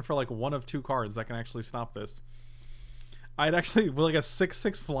really looking for like one of two cards that can actually stop this. I'd actually, well, like a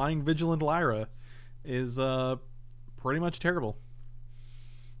 6/6 Flying Vigilant Lyra is pretty much terrible.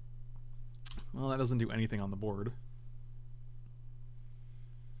 Well, that doesn't do anything on the board.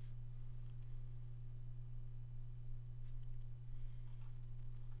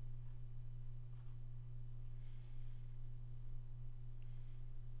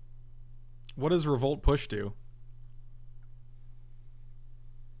 What does Revolt Push do?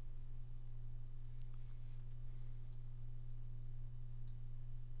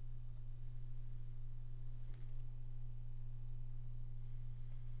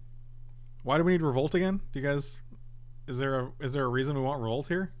 Why do we need Revolt again? Do you guys, is there a reason we want Revolt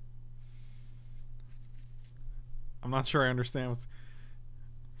here? I'm not sure I understand what's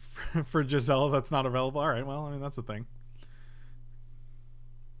for Gisela that's not available. All right, well, I mean that's a thing.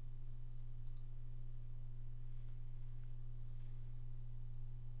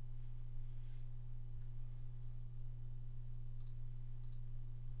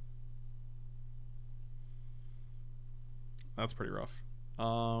 That's pretty rough.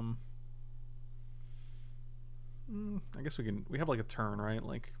 I guess we have like a turn, right?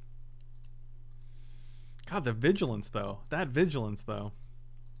 Like, God, the vigilance though. That vigilance though.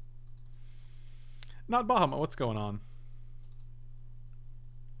 Not Bahamut. What's going on?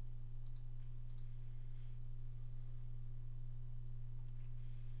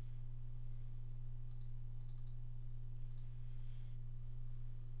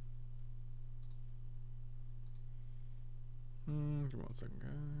 Give me 1 second,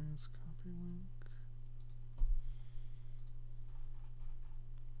 guys. Copy link.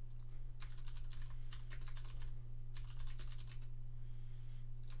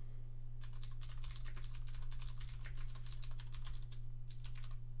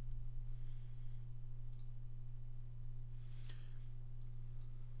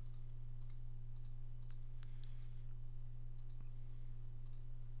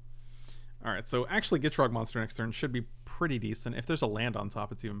 Alright, so actually Gitrog Monster next turn should be pretty decent. If there's a land on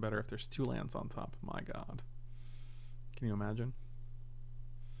top, it's even better. If there's 2 lands on top, my god. Can you imagine?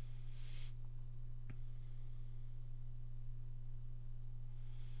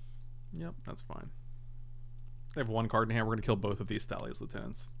 Yep, that's fine. They have 1 card in hand. We're going to kill both of these Thalia's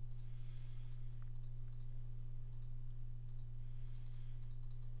Lieutenants.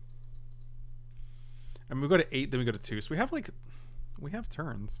 And we go to 8, then we go to 2. So we have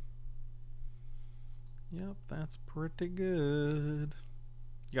turns. Yep, that's pretty good.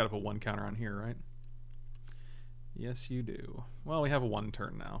 You gotta put one counter on here, right? Yes, you do. Well, we have a 1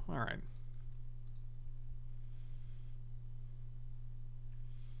 turn now. All right.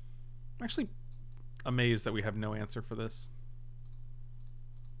 I'm actually amazed that we have no answer for this.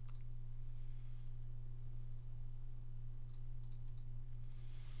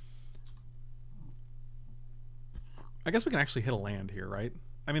 I guess we can actually hit a land here, right?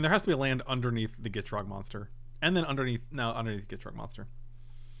 I mean, there has to be a land underneath the Gitrog Monster. And then underneath Gitrog Monster.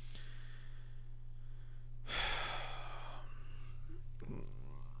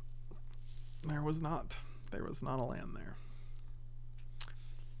 There was not a land there.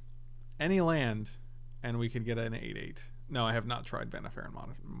 Any land, and we could get an 8/8. No, I have not tried Vannifar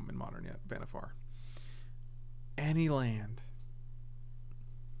in Modern yet. Vannifar. Any land.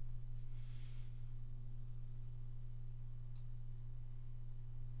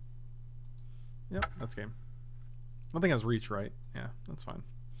 Yep, that's game. Nothing has reach, right? Yeah, that's fine.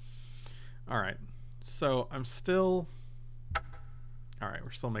 Alright. So I'm still... Alright,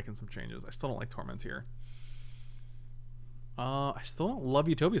 we're still making some changes. I still don't like Torment here. I still don't love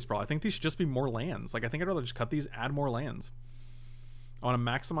Utopia Sprawl. I think these should just be more lands. Like, I think I'd rather just cut these, add more lands. I want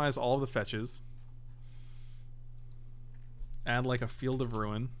to maximize all of the fetches. Add, like, a Field of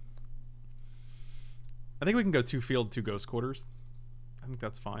Ruin. I think we can go 2 field, 2 ghost quarters. I think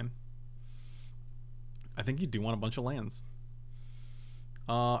that's fine. I think you do want a bunch of lands.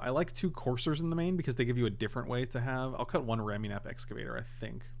 I like 2 coursers in the main because they give you a different way to have... I'll cut 1 Ramunap Excavator, I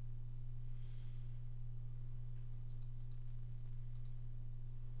think.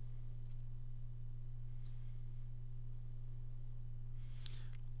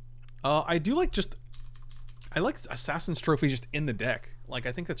 I do like just... I like Assassin's Trophy just in the deck. Like,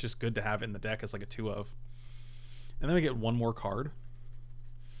 I think that's just good to have in the deck as like a 2 of. And then we get 1 more card.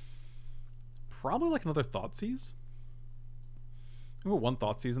 Probably like another Thoughtseize. We got 1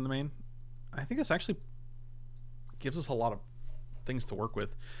 Thoughtseize in the main. I think this actually gives us a lot of things to work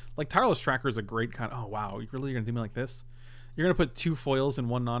with. Like, Tireless Tracker is a great kind of... Oh, wow. You really going to do me like this? You're going to put 2 foils and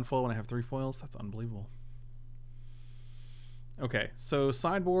 1 non-foil when I have 3 foils? That's unbelievable. Okay, so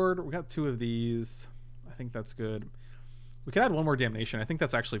sideboard. We got 2 of these. I think that's good. We could add 1 more Damnation. I think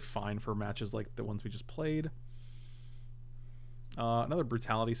that's actually fine for matches like the ones we just played. Another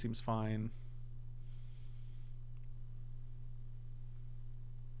Brutality seems fine.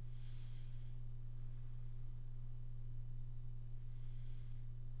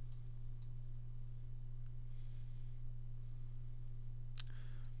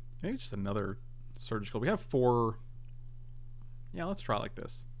 Maybe just another Surgical. We have 4. Yeah, let's try like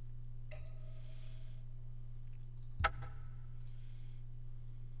this.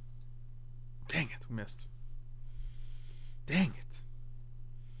 Dang it, we missed. Dang it.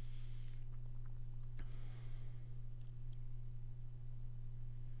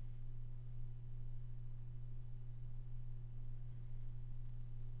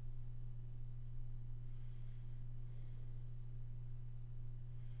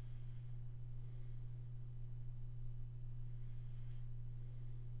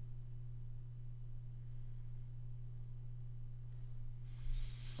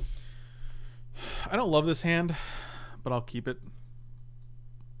 I don't love this hand, but I'll keep it.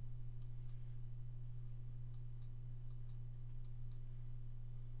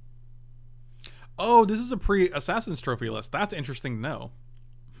 Oh, this is a pre-Assassin's Trophy list. That's interesting to know.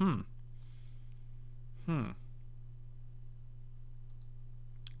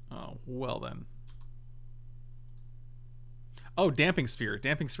 Oh, well then. Oh, Damping Sphere.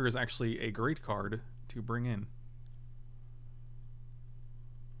 Damping Sphere is actually a great card to bring in.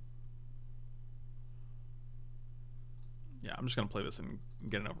 Yeah, I'm just going to play this and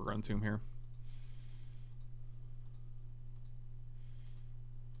get an Overgrown Tomb here.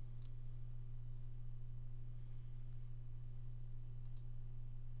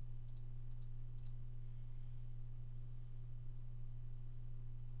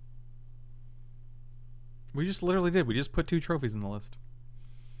 We just literally did. We just put 2 trophies in the list.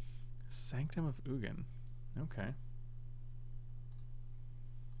 Sanctum of Ugin. Okay.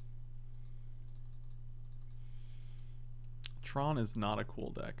 Tron is not a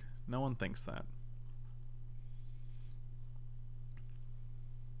cool deck. No one thinks that.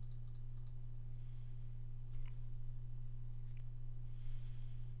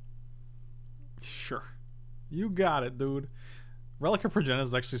 Sure. You got it, dude. Relic of Progenitus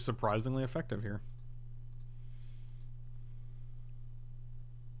is actually surprisingly effective here.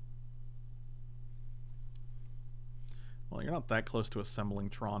 Well, you're not that close to assembling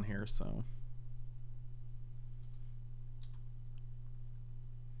Tron here, so...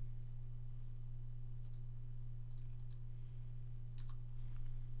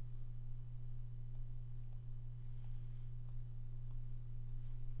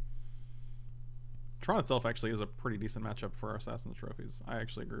 Tron itself actually is a pretty decent matchup for Assassin's Trophies. I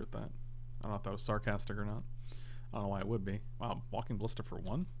actually agree with that. I don't know if that was sarcastic or not. I don't know why it would be. Wow, Walking Ballista for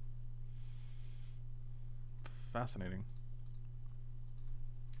 1? Fascinating.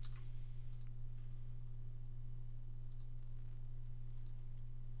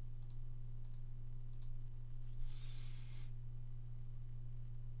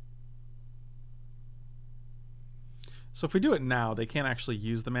 So if we do it now, they can't actually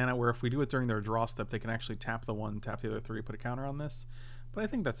use the mana, where if we do it during their draw step, they can actually tap the 1, tap the other 3, put a counter on this. But I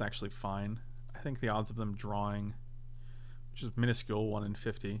think that's actually fine. I think the odds of them drawing, which is minuscule, 1 in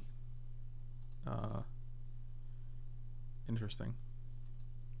 50. Interesting.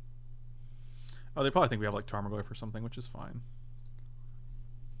 Oh, they probably think we have like Tarmogoyf or something, which is fine.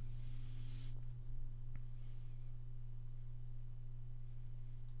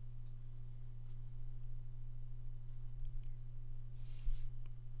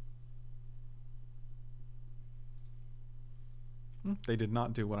 They did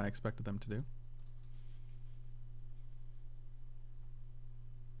not do what I expected them to do.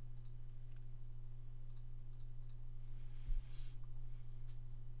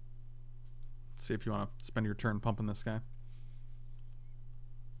 Let's see if you want to spend your turn pumping this guy.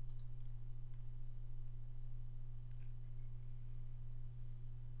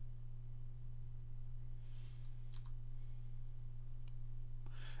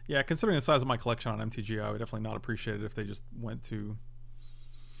 Yeah, considering the size of my collection on MTG, I would definitely not appreciate it if they just went to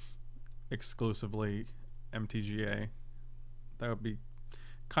exclusively MTGA. That would be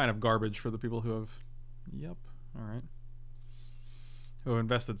kind of garbage for the people who have... Yep, alright. Who have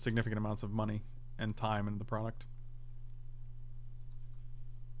invested significant amounts of money and time into the product.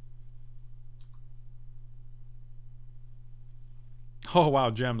 Oh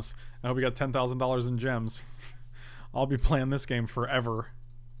wow, gems. I hope we got $10,000 in gems. I'll be playing this game forever.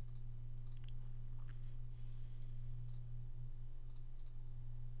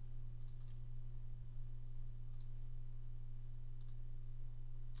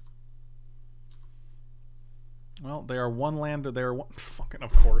 Well, they are one land, or they are one... Fucking,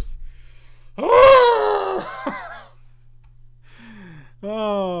 of course.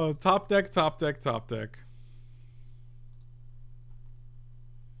 Oh, top deck, top deck, top deck.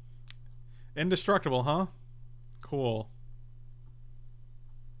 Indestructible, huh? Cool.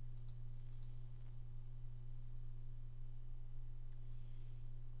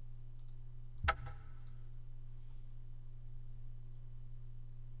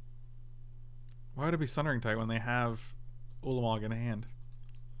 Why would it be Sundering Tide when they have Ulamog in hand?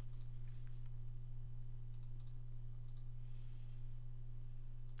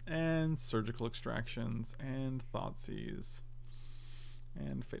 And Surgical Extractions and Thoughtseize.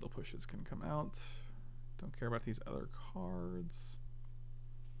 And Fatal Pushes can come out. Don't care about these other cards.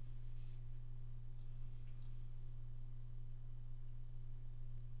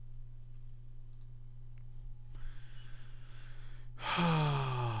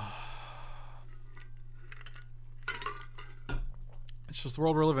 It's just the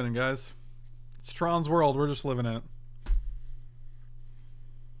world we're living in, guys. It's Tron's world. We're just living in it.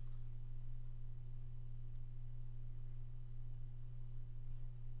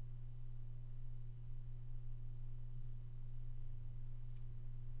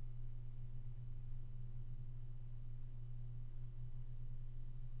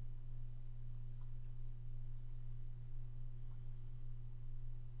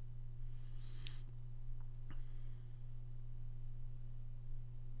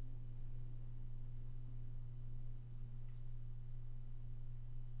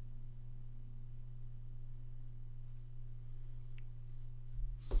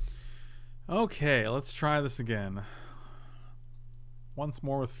 Okay, let's try this again. Once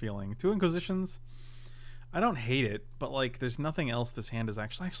more with feeling. 2 Inquisitions. I don't hate it, but like, there's nothing else this hand is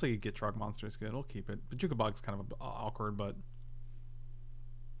actually Gitrog Monster is good. I'll keep it. But Jukabog's kind of awkward, but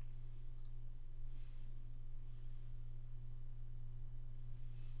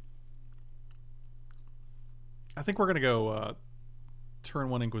I think we're gonna go turn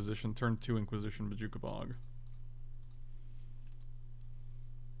 1 Inquisition, turn 2 Inquisition, Bajukabog.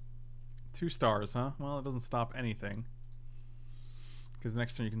 2 stars, huh? Well, it doesn't stop anything. Because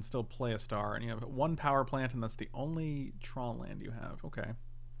next turn you can still play a star, and you have 1 power plant, and that's the only Tron land you have. Okay.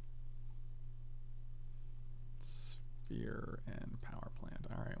 Sphere and power plant.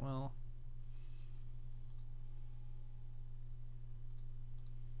 Alright, well.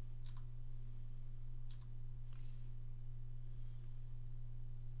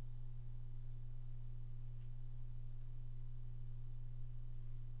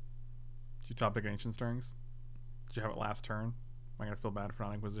 Did you top pick Ancient Stirrings? Did you have it last turn? Am I going to feel bad for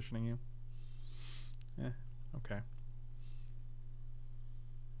not Inquisitioning you? Okay.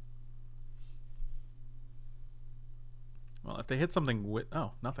 Well, if they hit something with...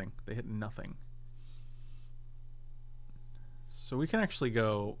 Oh, nothing. They hit nothing. So we can actually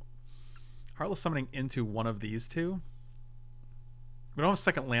go Heartless Summoning into one of these two. We don't have a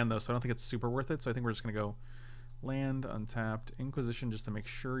second land, though, so I don't think it's super worth it. So I think we're just going to go land, untapped, Inquisition, just to make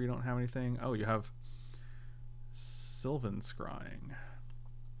sure you don't have anything. Oh, you have Sylvan Scrying.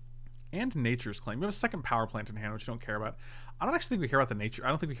 And Nature's Claim. We have a second Power Plant in hand, which you don't care about. I don't actually think we care about the nature. I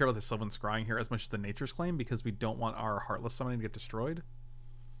don't think we care about the Sylvan Scrying here as much as the Nature's Claim, because we don't want our Heartless Summoning to get destroyed.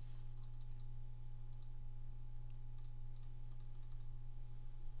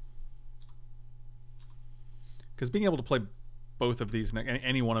 Because being able to play both of these,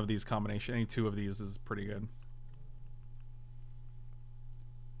 any one of these combination, any two of these is pretty good.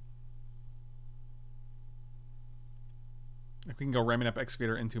 If we can go Ramunap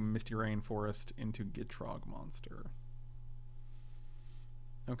Excavator into Misty Rainforest into Gitrog Monster.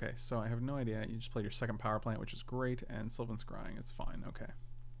 Okay, so I have no idea. You just played your second Power Plant, which is great, and Sylvan Scrying. It's fine. Okay.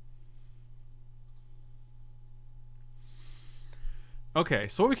 Okay,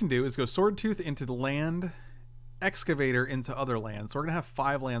 so what we can do is go Swordtooth into the land, Excavator into other lands. So we're going to have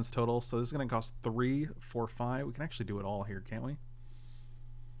 5 lands total, so this is going to cost 3, 4, 5. We can actually do it all here, can't we?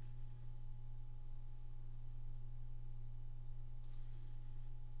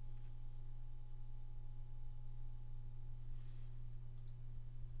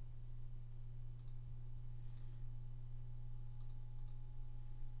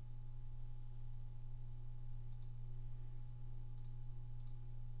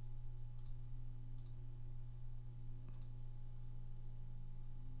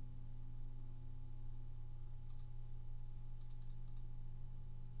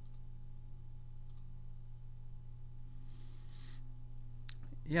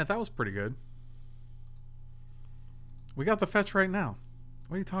 Yeah, that was pretty good. We got the fetch right now.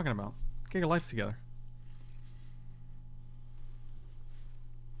 What are you talking about? Get your life together.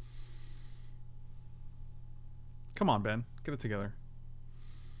 Come on, Ben. Get it together.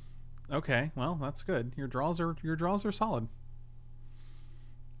 Okay, well, that's good. Your draws are solid.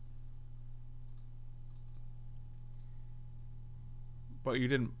 But you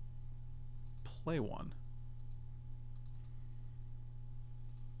didn't play one.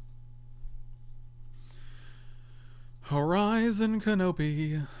 Horizon Canopy.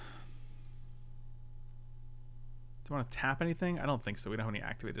 Do you want to tap anything? I don't think so. We don't have any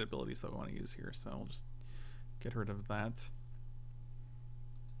activated abilities that we want to use here, so we'll just get rid of that.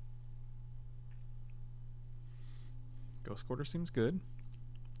 Ghost Quarter seems good.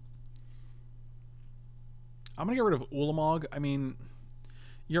 I'm gonna get rid of Ulamog. I mean,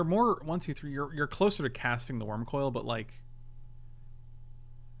 you're more 1, 2, 3. You're closer to casting the Worm Coil, but like,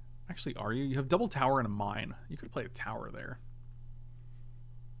 actually, are you? You have double tower and a mine. You could play a tower there.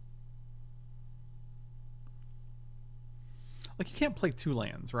 Like, you can't play 2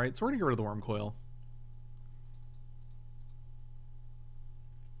 lands, right? So we're gonna get rid of the Worm Coil.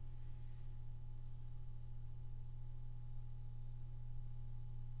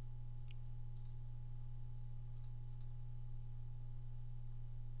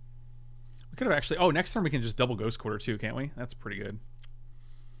 We could have actually... Oh, next turn we can just double Ghost Quarter too, can't we? That's pretty good.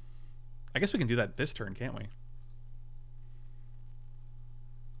 I guess we can do that this turn, can't we?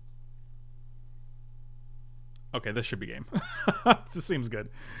 Okay, this should be game. This seems good.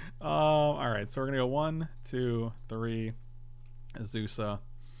 Alright, so we're going to go 1, 2, 3. Azusa.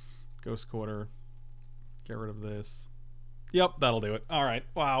 Ghost Quarter. Get rid of this. Yep, that'll do it. Alright,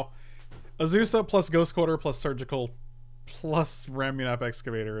 wow. Azusa plus Ghost Quarter plus Surgical plus Ramunap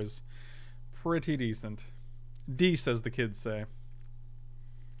Excavator is pretty decent. Dece, as the kids say.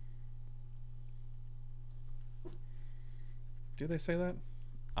 Do they say that?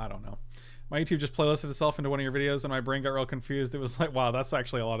 I don't know. My YouTube just playlisted itself into one of your videos, and my brain got real confused. It was like, wow, that's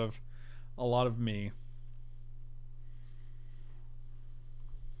actually a lot of me.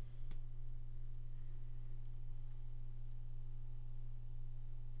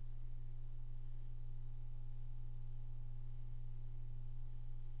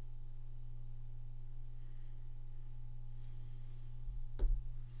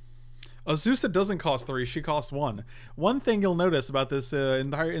 Azusa doesn't cost 3; she costs 1. One thing you'll notice about this in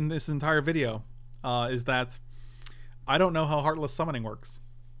this entire video is that I don't know how Heartless Summoning works,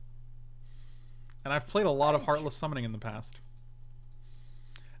 and I've played a lot of Heartless Summoning in the past.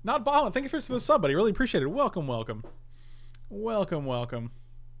 Not Bahamut, thank you for the sub, buddy. Really appreciate it. Welcome, welcome, welcome, welcome.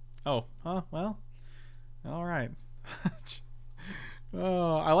 Oh, huh? Well, all right.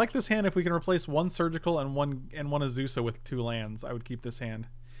 I like this hand. If we can replace 1 Surgical and one Azusa with 2 lands, I would keep this hand.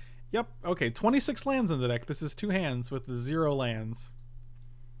 Yep. Okay, 26 lands in the deck. This is 2 hands with 0 lands.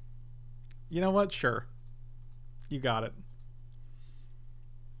 You know what? Sure. You got it.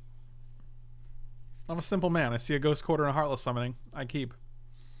 I'm a simple man. I see a Ghost Quarter and a Heartless Summoning. I keep.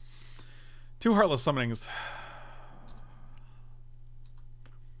 2 Heartless Summonings.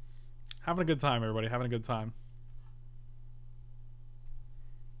 Having a good time, everybody. Having a good time.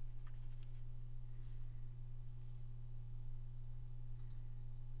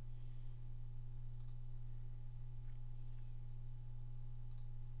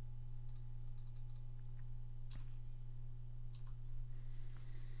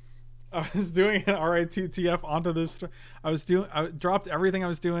 I was doing an RITTF onto this. I dropped everything I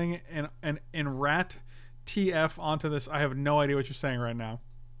was doing in rat TF onto this. I have no idea what you're saying right now.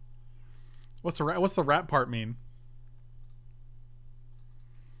 What's the rat part mean?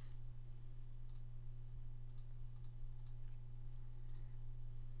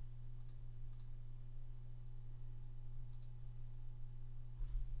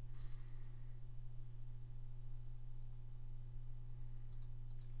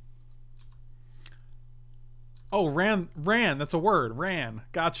 Oh, ran. That's a word. Ran.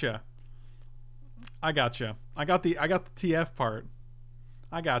 Gotcha. I gotcha. I got the TF part.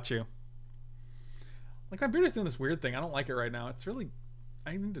 I got you. Like, my beard is doing this weird thing. I don't like it right now. It's really...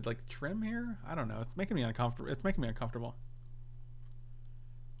 I need to, like, trim here? I don't know. It's making me uncomfortable. It's making me uncomfortable.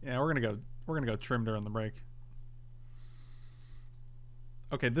 Yeah, we're gonna go trim during the break.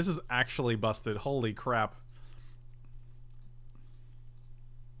 Okay, this is actually busted. Holy crap.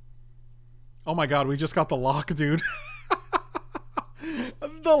 Oh my god, we just got the lock, dude.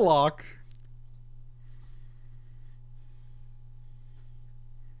 The lock.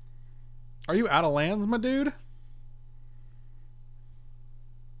 Are you out of lands, my dude?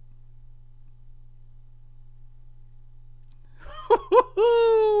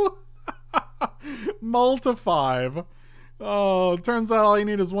 Multi-5. Oh, turns out all you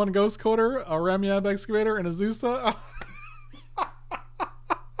need is 1 Ghost Quarter, a Ramunap Excavator, and a Azusa.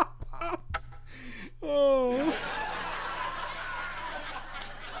 Oh.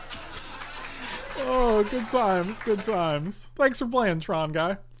 Oh, good times, good times. Thanks for playing, Tron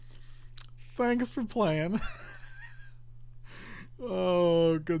guy. Thanks for playing.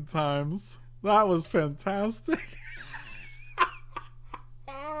 Oh, good times. That was fantastic.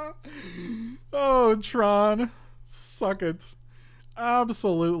 Oh, Tron. Suck it.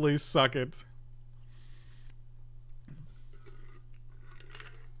 Absolutely suck it.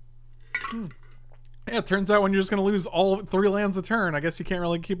 Yeah, it turns out when you're just going to lose all 3 lands a turn, I guess you can't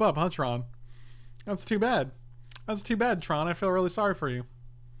really keep up, huh, Tron? That's too bad. That's too bad, Tron. I feel really sorry for you.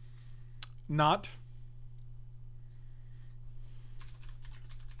 Not.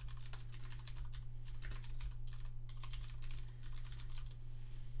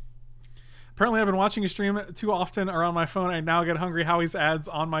 Apparently, I've been watching you stream too often or on my phone. I now get Hungry Howie's ads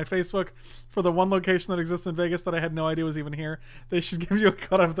on my Facebook for the one location that exists in Vegas that I had no idea was even here. They should give you a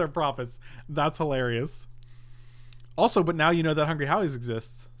cut of their profits. That's hilarious. Also, but now you know that Hungry Howie's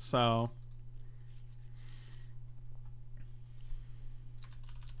exists, so...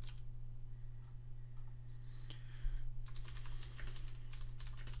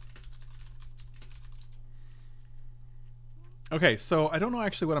 Okay, so I don't know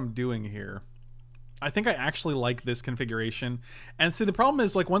actually what I'm doing here. I think I actually like this configuration. And see, the problem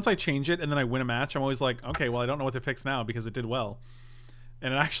is, like, once I change it and then I win a match, I'm always like, okay, well, I don't know what to fix now because it did well.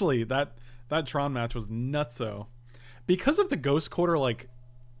 And actually, that Tron match was nutso. Because of the Ghost Quarter, like,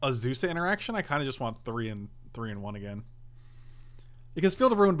 Azusa interaction, I kind of just want 3 and 1 again. Because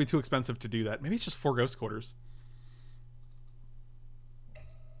Field of Ruin would be too expensive to do that. Maybe it's just 4 Ghost Quarters.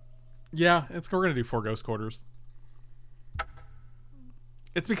 Yeah, we're going to do 4 Ghost Quarters.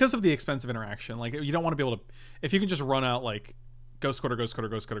 It's because of the expensive interaction. Like, you don't want to be able to... If you can just run out, like, Ghost Quarter, Ghost Quarter,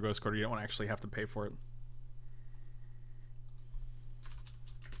 Ghost Quarter, Ghost Quarter, you don't want to actually have to pay for it.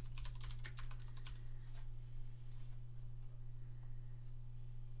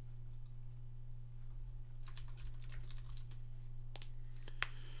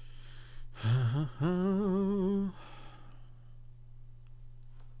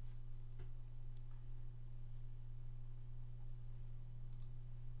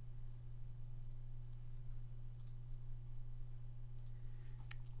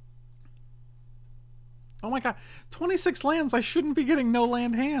 Oh my god, 26 lands. I shouldn't be getting no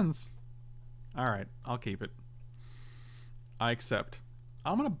land hands. Alright, I'll keep it. I accept.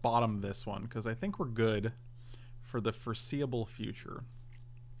 I'm going to bottom this one because I think we're good for the foreseeable future.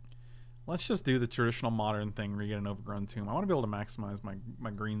 Let's just do the traditional modern thing where you get an Overgrown Tomb. I want to be able to maximize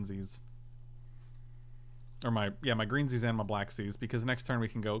my greensies. Or my greensies and my blacksies, because next turn we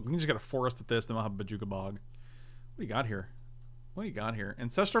can just get a forest at this, then we'll have Bajuka Bog. What do you got here? What do you got here?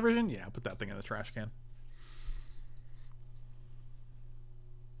 Ancestral Vision? Yeah, put that thing in the trash can.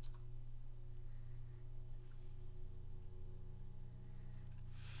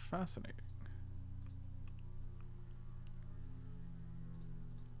 Fascinating.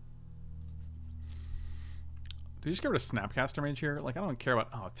 Do you just get rid of Snapcaster Mage here? Like, I don't care about...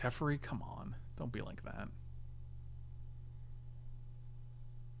 Oh, Teferi? Come on. Don't be like that.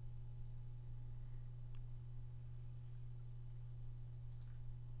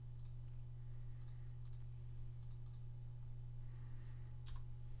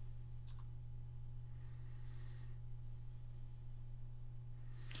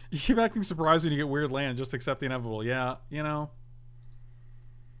 You keep acting surprised when you get weird land. Just accept the inevitable. Yeah, you know.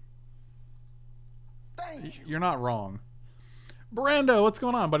 Thank you. You're not wrong. Brando, what's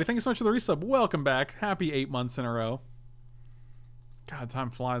going on, buddy? Thank you so much for the resub. Welcome back. Happy 8 months in a row. God, time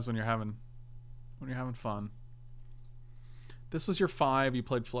flies when you're having fun. This was your 5. You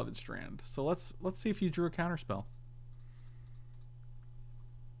played Flooded Strand. So let's see if you drew a counterspell.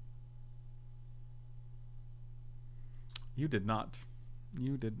 You did not.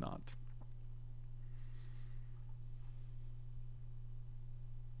 You did not.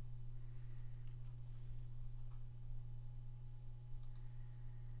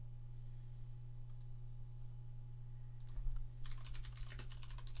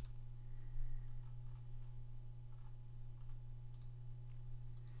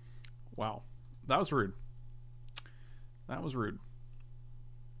 Wow. That was rude. That was rude.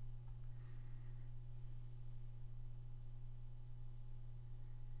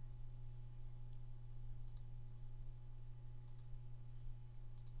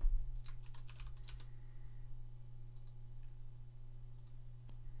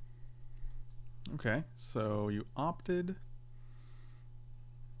 Okay, so you opted.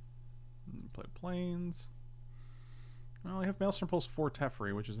 You played Plains. Well, we have Maelstrom Pulse 4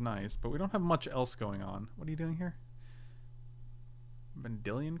 Teferi, which is nice, but we don't have much else going on. What are you doing here?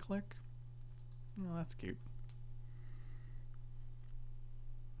 Vendilion Click? Oh, that's cute.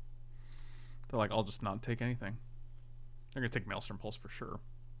 They're like, I'll just not take anything. They're going to take Maelstrom Pulse for sure.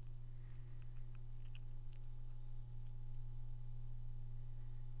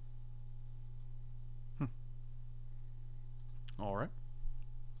 Alright.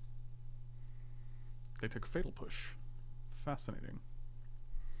 They took Fatal Push. Fascinating.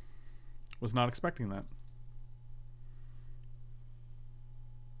 Was not expecting that.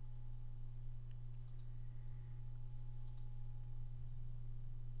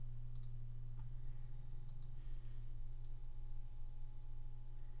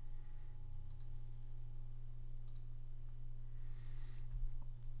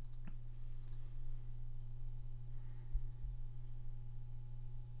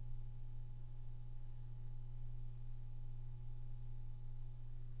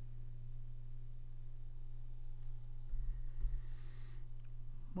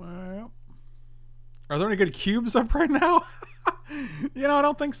 Well, are there any good cubes up right now? You know, I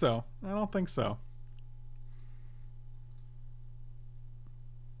don't think so. I don't think so.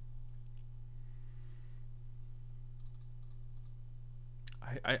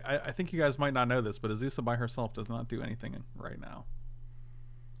 I think you guys might not know this, but Azusa by herself does not do anything right now.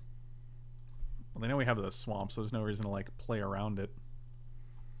 Well, they know we have the swamp, so there's no reason to like play around it.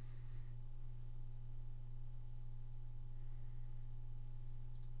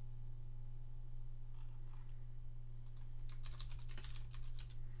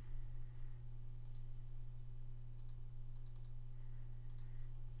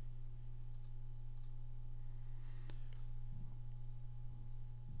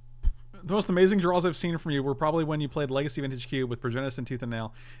 The most amazing draws I've seen from you were probably when you played Legacy Vintage Cube with Progenitus and Tooth and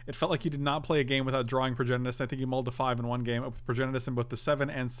Nail. It felt like you did not play a game without drawing Progenitus. I think you mulled to 5 in one game with Progenitus in both the 7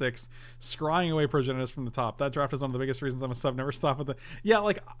 and 6, scrying away Progenitus from the top. That draft is one of the biggest reasons I'm a sub. Never stop with the... Yeah,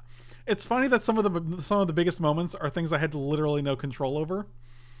 like, it's funny that some of the biggest moments are things I had literally no control over.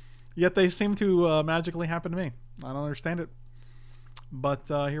 Yet they seem to magically happen to me. I don't understand it. But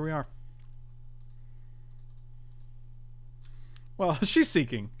here we are. Well, she's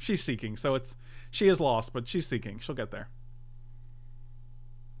seeking. She's seeking. So she is lost, but she's seeking. She'll get there.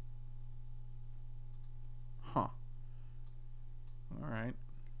 Huh. All right.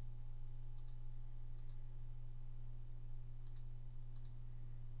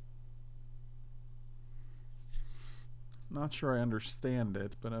 Not sure I understand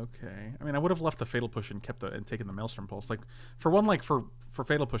it, but okay. I mean, I would have left the Fatal Push and kept and taken the Maelstrom Pulse. Like for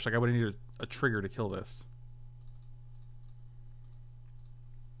Fatal Push, like I would have needed a trigger to kill this.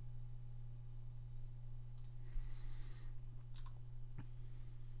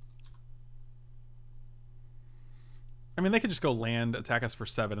 I mean, they could just go land, attack us for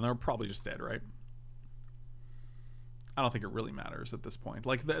 7, and they're probably just dead, right? I don't think it really matters at this point.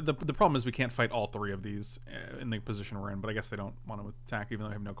 Like, the problem is we can't fight all 3 of these in the position we're in, but I guess they don't want to attack even though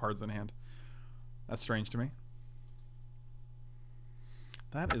they have no cards in hand. That's strange to me.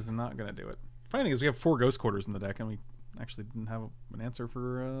 That is not going to do it. Funny thing is we have 4 Ghost Quarters in the deck, and we actually didn't have an answer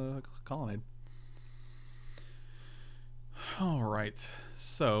for Colonnade. Alright,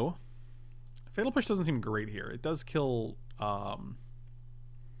 so Fatal Push doesn't seem great here. It does kill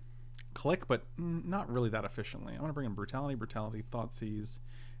Click, but not really that efficiently. I'm going to bring in Brutality, Thoughtseize,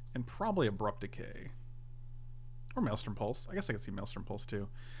 and probably Abrupt Decay. Or Maelstrom Pulse. I guess I could see Maelstrom Pulse too.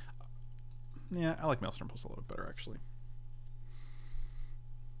 Yeah, I like Maelstrom Pulse a little bit better, actually.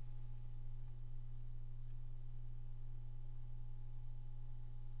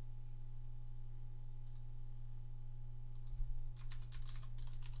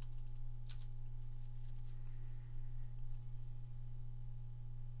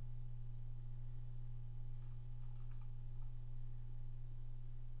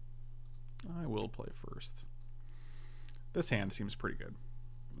 I will play first. This hand seems pretty good.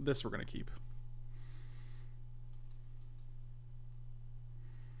 This we're going to keep.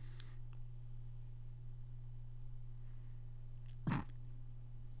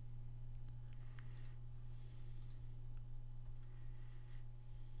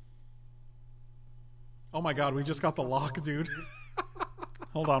 Oh my god, we just got the lock, dude.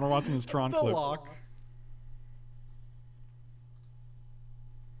 Hold on, we're watching this Tron clip. The lock.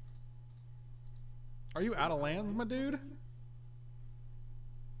 Are you out of lands, my dude?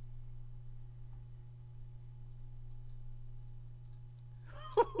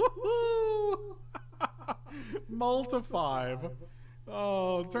 Multi-5.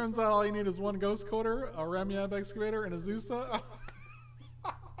 Oh, turns out all you need is 1 Ghost Quarter, a Ramunap Excavator, and a Azusa.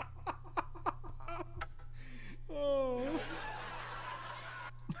 Oh.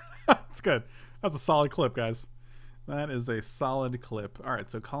 That's good. That's a solid clip, guys. That is a solid clip.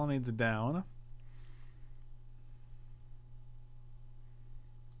 Alright, so Colonnade's down.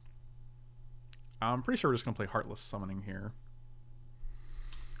 I'm pretty sure we're just going to play Heartless Summoning here.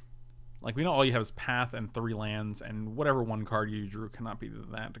 Like, we know all you have is Path and 3 lands, and whatever 1 card you drew cannot be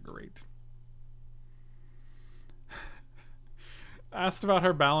that great. Asked about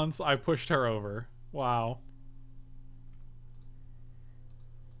her balance, I pushed her over. Wow.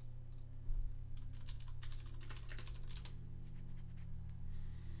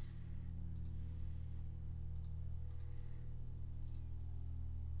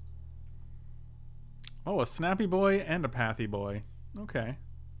 Oh, a Snappy Boy and a Pathy Boy. Okay.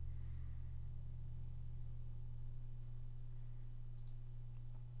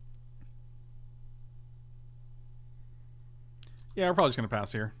 Yeah, we're probably just going to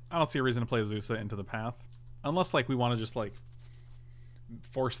pass here. I don't see a reason to play Azusa into the path. Unless, like, we want to just, like,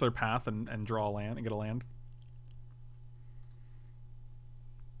 force their path and draw a land and get a land.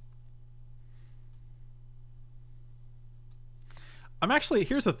 I'm actually...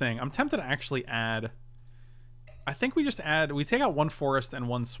 Here's the thing. I'm tempted to actually add... I think we just add... We take out 1 forest and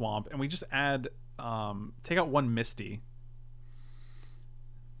 1 swamp, and we just add... take out 1 Misty.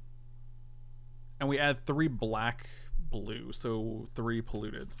 And we add 3 black... blue, so 3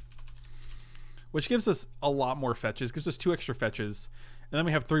 polluted, which gives us a lot more fetches, gives us 2 extra fetches, and then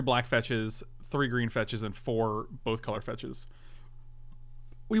we have 3 black fetches, 3 green fetches, and 4 both color fetches.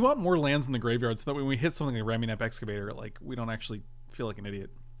 We want more lands in the graveyard so that when we hit something like Ramunap Excavator, like, we don't actually feel like an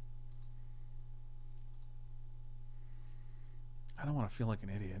idiot. I don't want to feel like an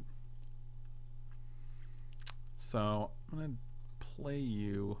idiot, so I'm gonna play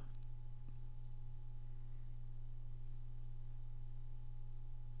you.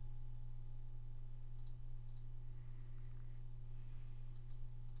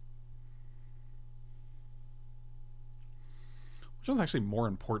 Which one's actually more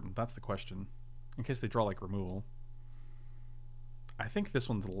important? That's the question. In case they draw, like, removal. I think this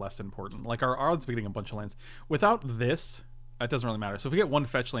one's less important. Like, our odds of getting a bunch of lands. Without this, it doesn't really matter. So if we get 1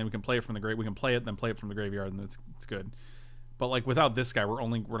 fetch land, we can play it from the grave. We can play it, then play it from the graveyard, and it's good. But, like, without this guy, we're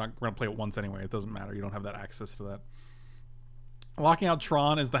gonna play it once anyway. It doesn't matter. You don't have that access to that. Locking out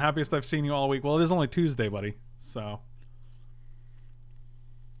Tron is the happiest I've seen you all week. Well, it is only Tuesday, buddy. So...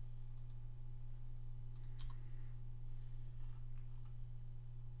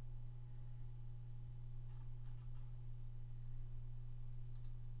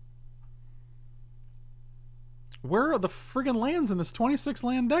 Where are the friggin' lands in this 26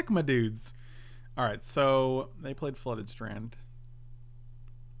 land deck, my dudes? Alright, so they played Flooded Strand.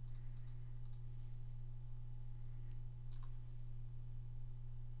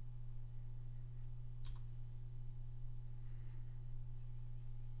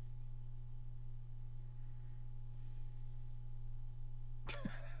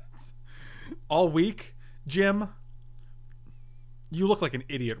 all week, Jim, you look like an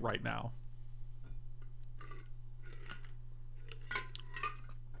idiot right now.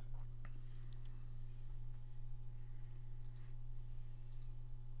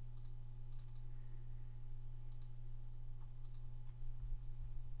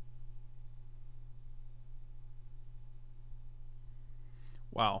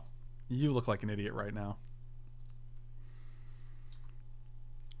 Wow. You look like an idiot right now.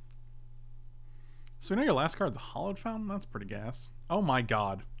 So we know your last card's Hollowed Fountain? That's pretty gas. Oh my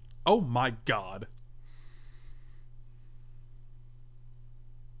god. Oh my god.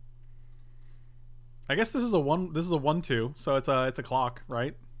 I guess this is a 1/2, so it's a clock,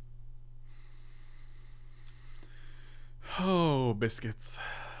 right? Oh, biscuits.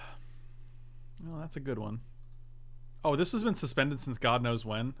 Well, that's a good one. Oh, this has been suspended since God knows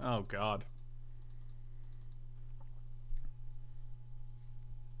when. Oh, God.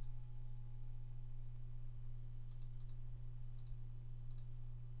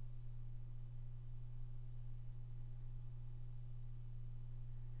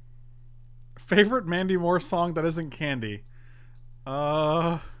 Favorite Mandy Moore song that isn't Candy?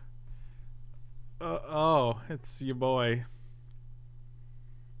 Oh, it's your boy.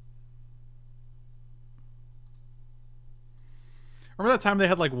 Remember that time they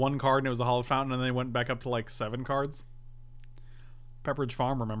had like 1 card and it was a Hollowed Fountain and they went back up to like 7 cards? Pepperidge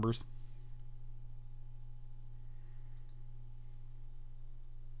Farm remembers.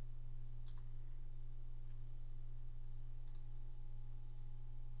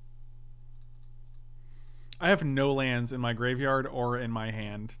 I have no lands in my graveyard or in my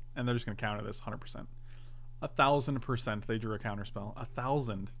hand, and they're just going to counter this 100%. 1,000% they drew a counterspell.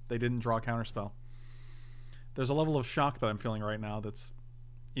 1,000 they didn't draw a counterspell. There's a level of shock that I'm feeling right now that's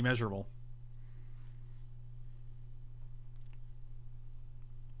immeasurable.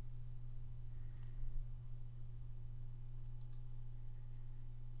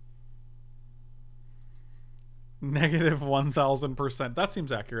 Negative 1,000%. That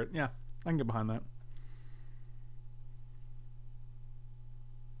seems accurate. Yeah, I can get behind that.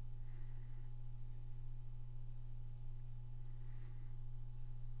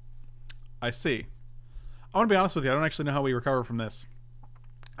 I see. I want to be honest with you. I don't actually know how we recover from this.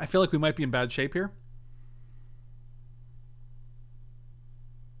 I feel like we might be in bad shape here.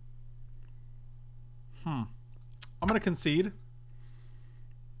 I'm going to concede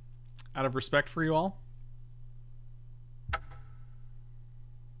out of respect for you all.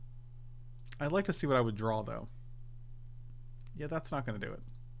 I'd like to see what I would draw, though. Yeah, that's not going to do it.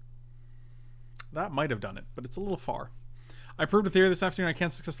 That might have done it, but it's a little far. I proved a theory this afternoon. I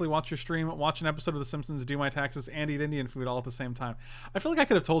can't successfully watch your stream, watch an episode of The Simpsons, do my taxes, and eat Indian food all at the same time. I feel like I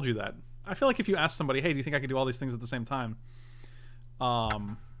could have told you that. I feel like if you asked somebody, hey, do you think I could do all these things at the same time?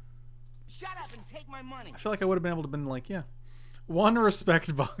 Shut up and take my money. I feel like I would have been able to been like, yeah. One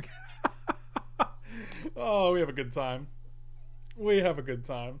respect bug. Oh, we have a good time. We have a good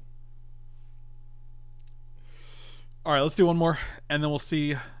time. All right, let's do one more, and then we'll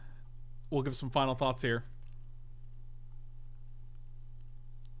see. We'll give some final thoughts here.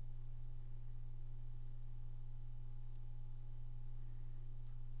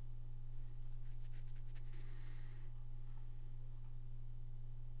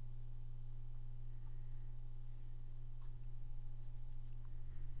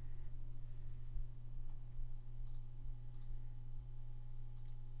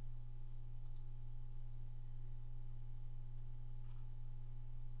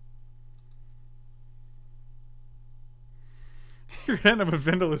 You're gonna end up with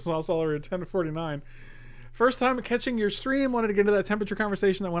Vindaloo Sauce all over at 10:49. First time catching your stream. Wanted to get into that temperature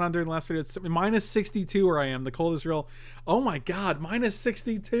conversation that went on during the last video. It's minus 62 where I am. The cold is real. Oh my god, minus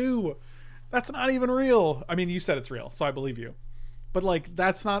 62. That's not even real. I mean, you said it's real, so I believe you. But like,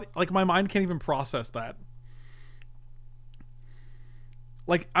 that's not like my mind can't even process that.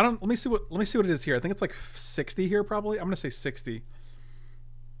 Like, I don't. Let me see what it is here. I think it's like 60 here probably. I'm gonna say 60.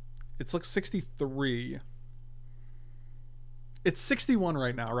 It's like 63. It's 61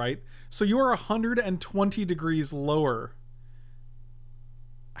 right now, right? So you are 120 degrees lower.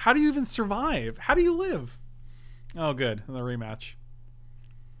 How do you even survive? How do you live? Oh, good. The rematch.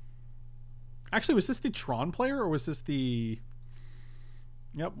 Actually, was this the Tron player or was this the...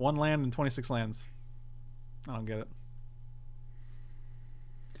 Yep, 1 land and 26 lands. I don't get it.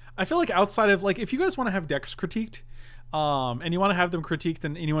 I feel like outside of, like, if you guys want to have decks critiqued, and you want to have them critiqued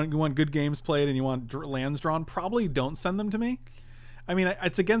and you want good games played and you want lands drawn, probably don't send them to me. I mean,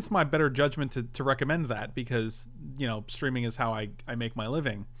 it's against my better judgment to recommend that because, you know, streaming is how I make my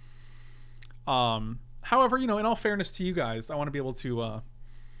living. However, you know, in all fairness to you guys, I want to be able to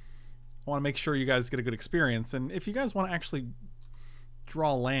I want to make sure you guys get a good experience. And if you guys want to actually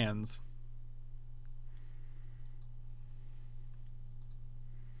draw lands,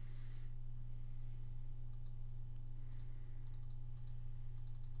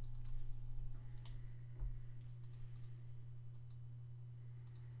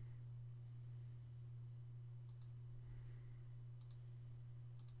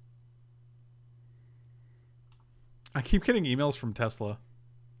 I keep getting emails from Tesla.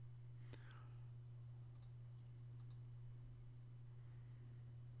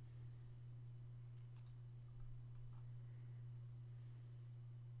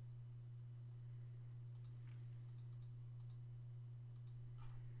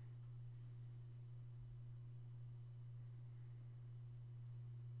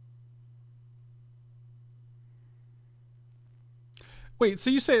 Wait,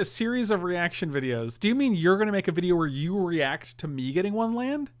 so you say a series of reaction videos. Do you mean you're going to make a video where you react to me getting one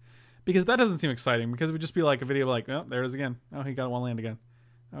land? Because that doesn't seem exciting, because it would just be like a video like, oh, there it is again. Oh, he got one land again.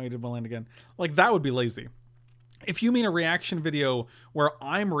 Oh, he did one land again. Like, that would be lazy. If you mean a reaction video where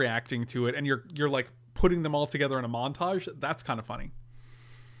I'm reacting to it and you're like putting them all together in a montage, that's kind of funny.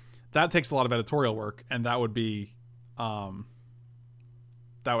 That takes a lot of editorial work, and that would be that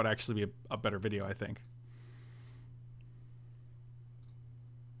would actually be a better video, I think.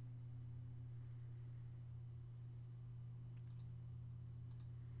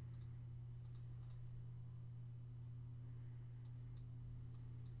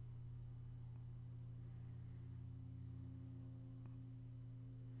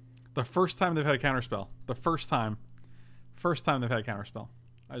 The first time they've had a counterspell. The first time. First time they've had a counterspell.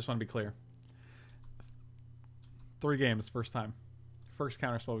 I just want to be clear. 3 games, first time. First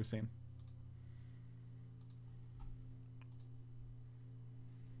counterspell we've seen.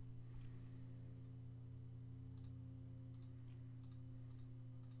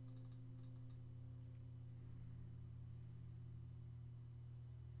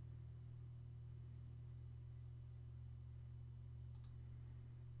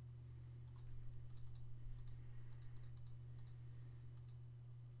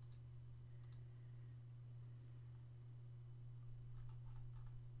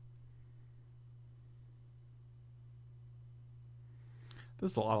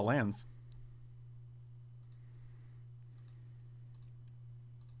 This is a lot of lands.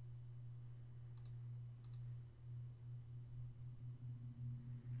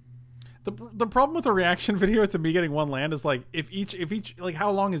 The problem with a reaction video to me getting one land is like if each like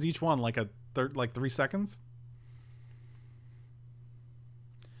how long is each one? Like like 3 seconds?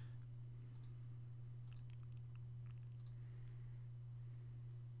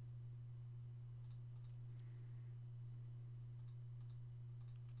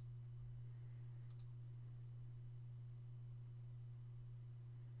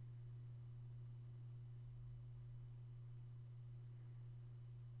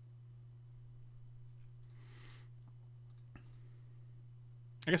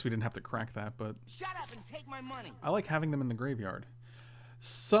 I guess we didn't have to crack that, but Shut up and take my money. I like having them in the graveyard.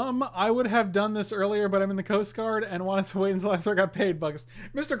 I would have done this earlier, but I'm in the Coast Guard and wanted to wait until after I got paid. Bucks,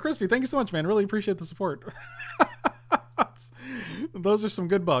 Mr. Crispy, thank you so much, man. Really appreciate the support. Those are some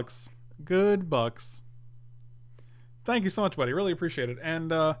good bucks. Good bucks. Thank you so much, buddy. Really appreciate it.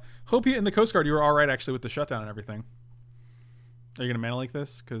 And hope you in the Coast Guard you were all right actually with the shutdown and everything. Are you gonna mana like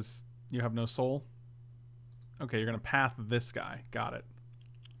this because you have no soul? Okay, you're gonna path this guy. Got it.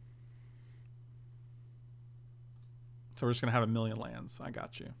 So we're just going to have 1,000,000 lands. I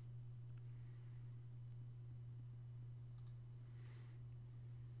got you.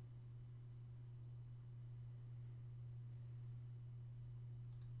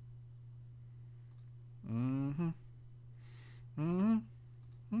 Mm-hmm. Mm-hmm.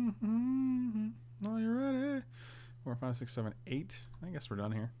 Mm-hmm. Are you ready? 4, 5, 6, 7, 8. I guess we're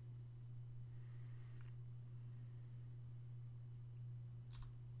done here.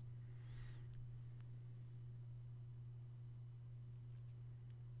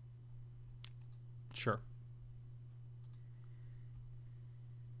 Sure.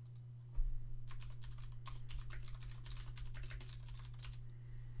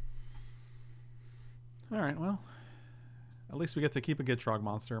 All right, well, at least we get to keep a Gitrog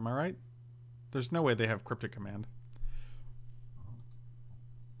Monster, am I right? There's no way they have Cryptic Command.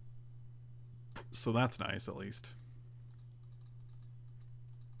 So that's nice, at least.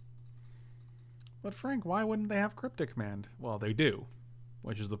 But Frank, why wouldn't they have Cryptic Command? Well, they do,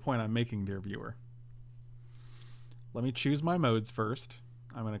 which is the point I'm making, dear viewer. Let me choose my modes first.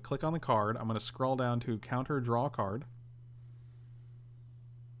 I'm going to click on the card. I'm going to scroll down to counter draw card.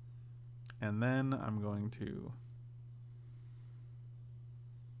 And then I'm going to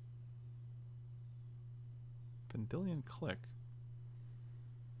Vendilion Click.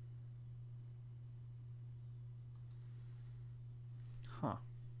 Huh.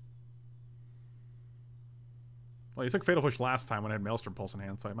 Well, you took Fatal Push last time when I had Maelstrom Pulse in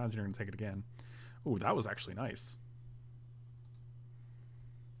hand, so I imagine you're going to take it again. Ooh, that was actually nice.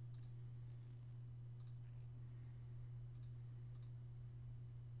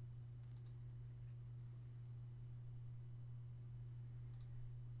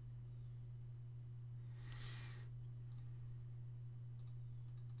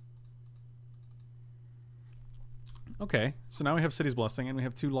 Okay, so now we have City's Blessing, and we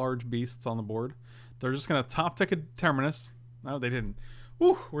have 2 large beasts on the board. They're just going to top tick a Terminus. No, they didn't.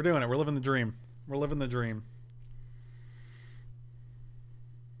 Woo, we're doing it. We're living the dream. We're living the dream.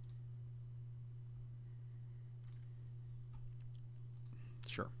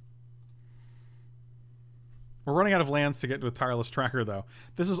 Sure. We're running out of lands to get with Tireless Tracker, though.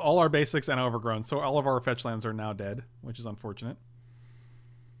 This is all our basics and Overgrown, so all of our fetch lands are now dead, which is unfortunate.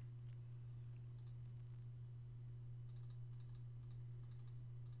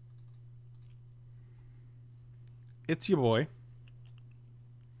 It's your boy.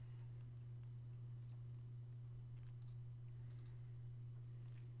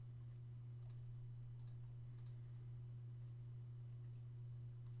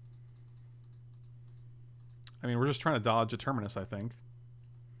 I mean, we're just trying to dodge a Terminus, I think.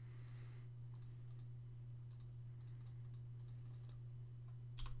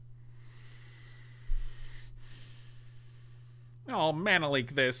 Oh, mana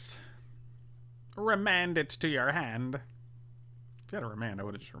leak this. Remand it to your hand. If you had a remand, I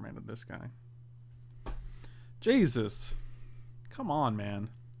would have just remanded this guy. Jesus. Come on, man.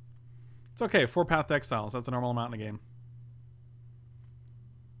 It's okay. 4 Path to Exiles. That's a normal amount in a game.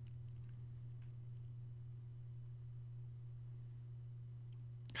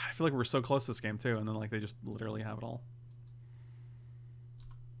 God, I feel like we're so close this game, too. And then, like, they just literally have it all.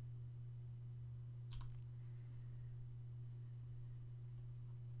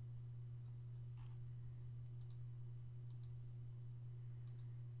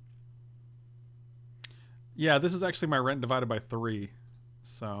 Yeah, this is actually my rent divided by 3,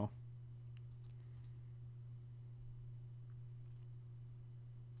 so...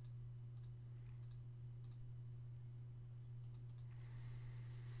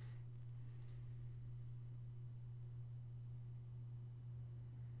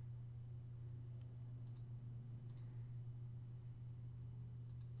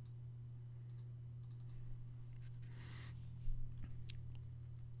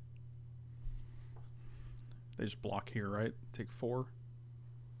 They just block here, right? Take 4.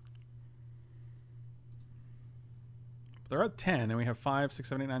 They're at 10, and we have 5, 6,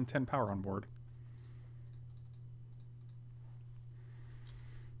 7, 8, 9, 10 power on board.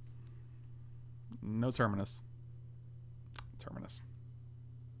 No Terminus. Terminus.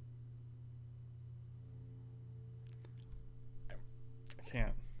 I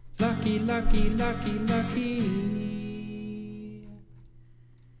can't. Lucky, lucky, lucky, lucky.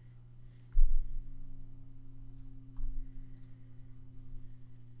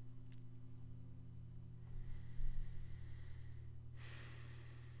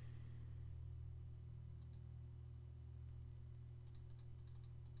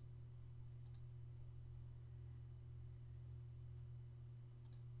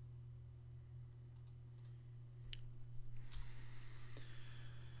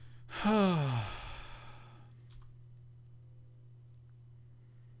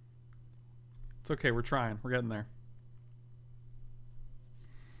 It's okay, we're trying. We're getting there.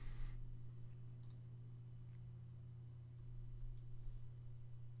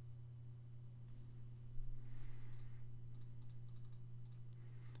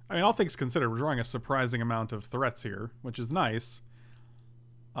 I mean, all things considered, we're drawing a surprising amount of threats here, which is nice.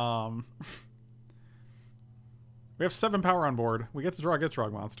 We have 7 power on board. We get to draw a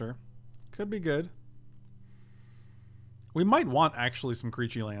Gitrog Monster. Could be good. We might want actually some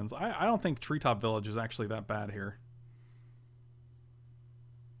Creature lands. I don't think Treetop Village is actually that bad here.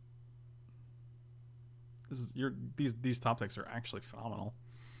 These top decks are actually phenomenal.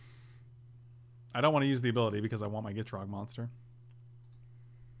 I don't want to use the ability because I want my Gitrog Monster.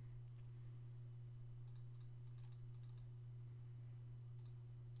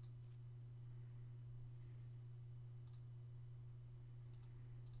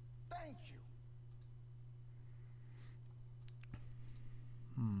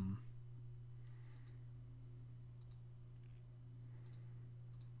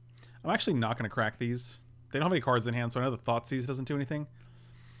 I'm actually not going to crack these. They don't have any cards in hand, so I know the Thoughtseize doesn't do anything.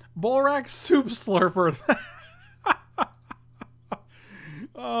 Bolrac Soup Slurper.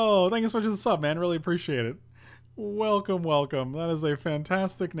 Oh, thank you so much for the sub, man. Really appreciate it. Welcome, welcome. That is a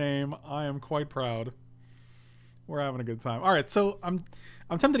fantastic name. I am quite proud. We're having a good time. All right, so I'm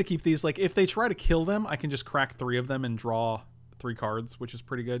tempted to keep these. Like, if they try to kill them, I can just crack 3 of them and draw 3 cards, which is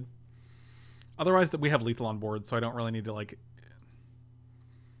pretty good. Otherwise, that we have lethal on board, so I don't really need to, like...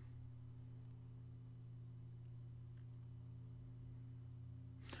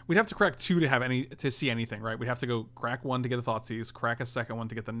 We'd have to crack 2 to have to see anything, right? We'd have to go crack 1 to get a Thoughtseize, crack a second one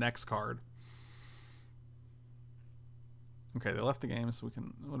to get the next card. Okay, they left the game, so we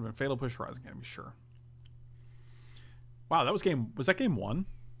can... It would have been Fatal Push, Horizon Canopy, sure. Wow, that was game... Was that game 1?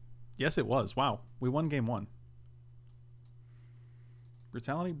 Yes, it was. Wow, we won game 1.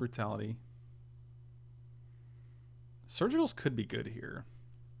 Brutality, Brutality. Surgicals could be good here.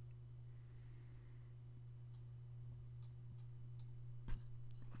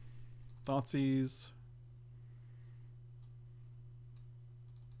 Thoughtseize.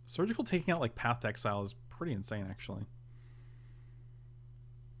 Surgical taking out like Path to Exile is pretty insane, actually.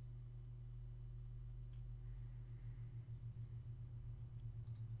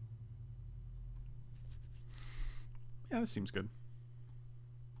 Yeah, this seems good.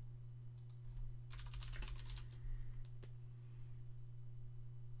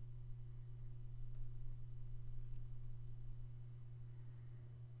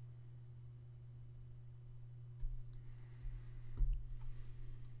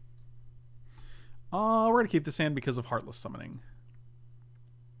 We're going to keep this hand because of Heartless Summoning.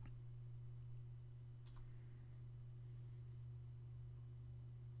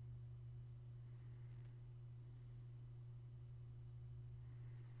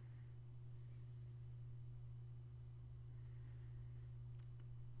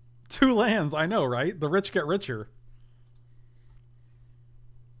 Two lands, I know, right? The rich get richer.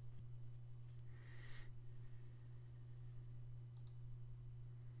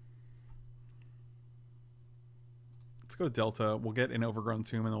 Let's go Delta. We'll get an Overgrown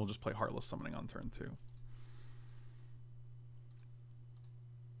Tomb, and then we'll just play Heartless Summoning on turn 2.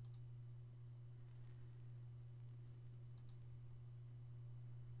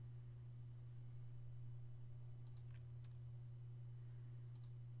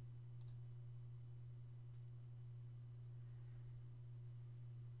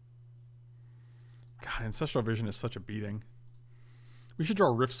 God, Ancestral Vision is such a beating. We should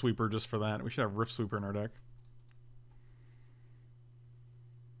draw Rift Sweeper just for that. We should have Rift Sweeper in our deck.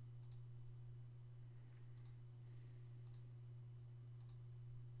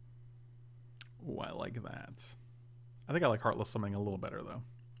 Ooh, I like that. I think I like Heartless Summoning a little better, though.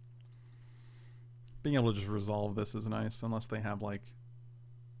 Being able to just resolve this is nice, unless they have, like,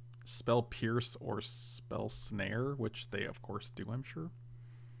 Spell Pierce or Spell Snare, which they, of course, do, I'm sure.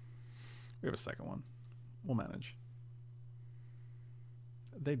 We have a second one. We'll manage.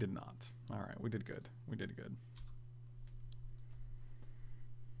 They did not. All right, we did good. We did good.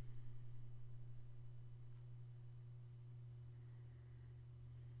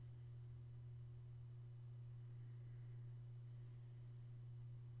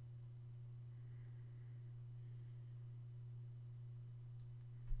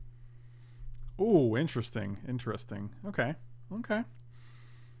 Ooh, interesting. Interesting. Okay. Okay.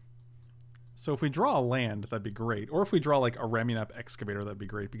 So if we draw a land, that'd be great. Or if we draw like a Ramunap Excavator, that'd be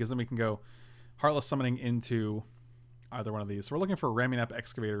great. Because then we can go Heartless Summoning into either one of these. So we're looking for Ramunap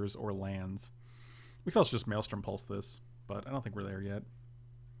Excavators or lands. We could also just Maelstrom Pulse this. But I don't think we're there yet.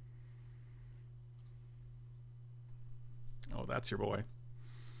 Oh, that's your boy.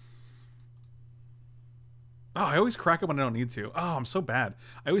 Oh, I always crack it when I don't need to. Oh, I'm so bad.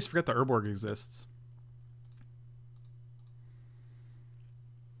 I always forget the Urborg exists.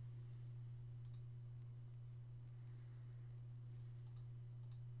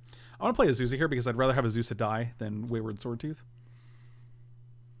 I want to play Azusa here because I'd rather have Azusa die than Wayward Swordtooth.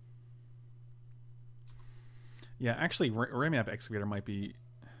 Yeah, actually, Ramunap Excavator might be...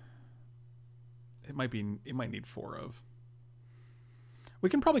 It might need 4 of. We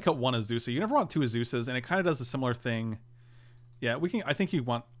can probably cut 1 Azusa. You never want 2 Azusas, and it kind of does a similar thing. Yeah, we can. I think you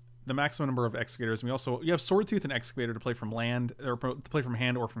want the maximum number of Excavators. And we also... You have Swordtooth and Excavator to play from land, or to play from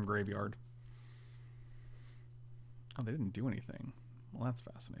hand or from graveyard. Oh, they didn't do anything. Well, that's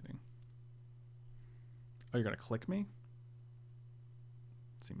fascinating. Oh, you're going to click me?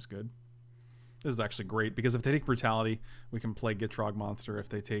 Seems good. This is actually great, because if they take Brutality, we can play Gitrog Monster. If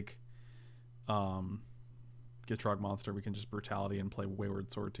they take Gitrog Monster, we can just Brutality and play Wayward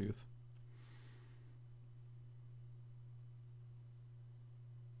Swordtooth.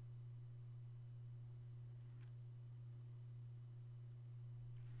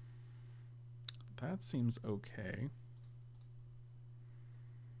 That seems okay.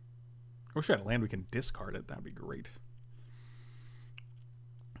 I wish we had land we can discard it. That'd be great.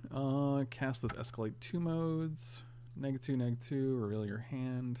 Cast with escalate 2 modes. -2, -2, reveal your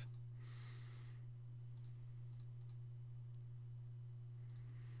hand.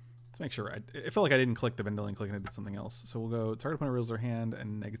 Let's make sure. I feel like I didn't click the Vendilion click and I did something else. So we'll go target opponent reveals their hand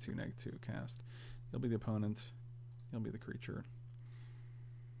and -2, -2 cast. You'll be the opponent. You'll be the creature.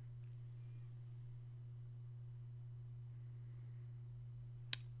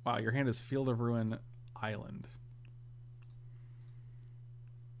 Wow, your hand is Field of Ruin Island.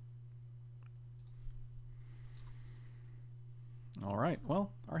 All right.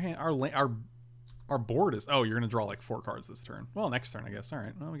 Well, our board is. Oh, you're gonna draw like 4 cards this turn. Well, next turn, I guess. All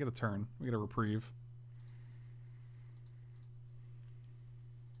right. Well, we get a turn. We get a reprieve.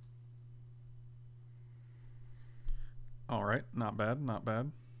 All right. Not bad. Not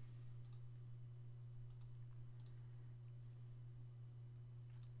bad.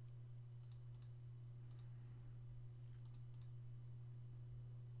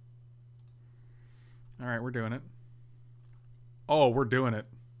 All right, we're doing it. Oh, we're doing it.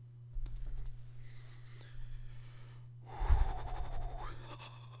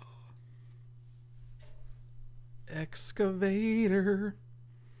 Excavator.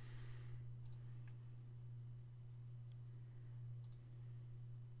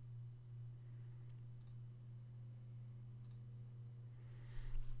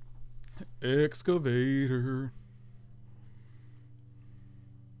 Excavator.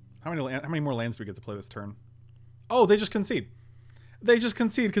 How many more lands do we get to play this turn? Oh, they just concede. They just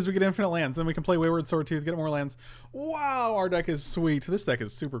concede because we get infinite lands. Then we can play Wayward Swordtooth, get more lands. Wow, our deck is sweet. This deck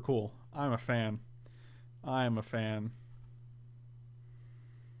is super cool. I'm a fan. I am a fan.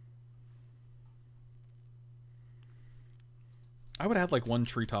 I would add like 1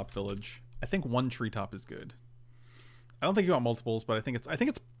 Treetop Village. I think 1 Treetop is good. I don't think you want multiples, but I think it's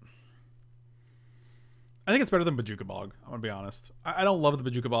better than Bojuka Bog. I'm gonna be honest. I don't love the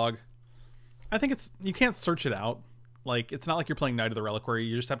Bojuka Bog. I think you can't search it out. Like, it's not like you're playing Knight of the Reliquary.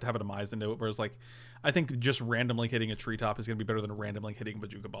 You just have to have a demise into it. Whereas, like, I think just randomly hitting a Treetop is gonna be better than randomly hitting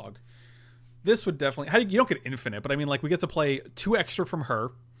Bojuka Bog. This would definitely. You don't get infinite, but I mean, like, we get to play 2 extra from her,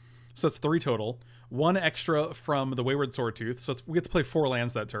 so it's 3 total. 1 extra from the Wayward Swordtooth, so we get to play 4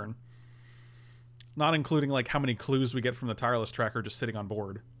 lands that turn. Not including like how many clues we get from the Tireless Tracker just sitting on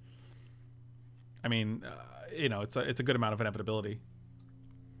board. I mean, you know, it's a good amount of inevitability.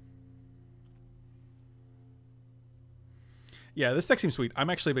 Yeah, this deck seems sweet. I'm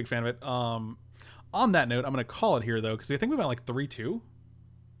actually a big fan of it. On that note, I'm going to call it here, though, because I think we went like 3-2,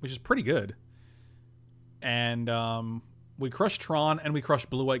 which is pretty good. And we crushed Tron and we crushed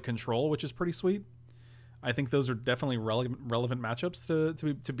Blue-White Control, which is pretty sweet. I think those are definitely relevant matchups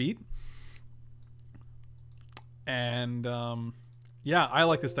to beat. And yeah, I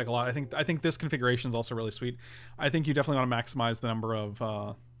like this deck a lot. I think this configuration is also really sweet. I think you definitely want to maximize the number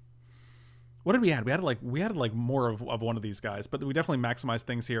of what did we add? We added like more of one of these guys, but we definitely maximized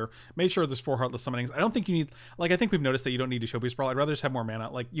things here. Made sure there's 4 Heartless Summonings. I don't think you need, like, I think we've noticed that you don't need Utopian Sprawl. I'd rather just have more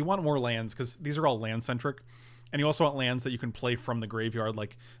mana. Like, you want more lands because these are all land centric, and you also want lands that you can play from the graveyard,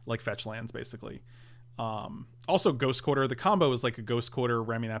 like fetch lands basically. Also Ghost Quarter. The combo is like a Ghost Quarter,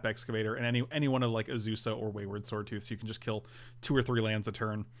 Ramunap Excavator, and any one of like Azusa or Wayward Swordtooth, so you can just kill 2 or 3 lands a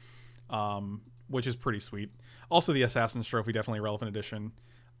turn, which is pretty sweet. Also the Assassin's Trophy, definitely a relevant addition.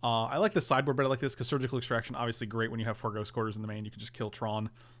 I like the sideboard better like this because Surgical Extraction, obviously great when you have 4 Ghost Quarters in the main. You can just kill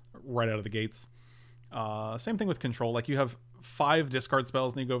Tron right out of the gates. Same thing with Control. Like, you have 5 discard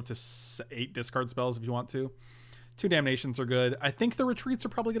spells and you go up to 8 discard spells if you want to. 2 Damnations are good. I think the Retreats are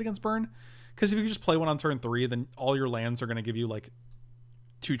probably good against Burn, because if you just play one on turn 3, then all your lands are going to give you like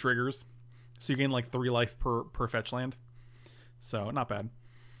 2 triggers. So you gain like 3 life per fetch land. So not bad.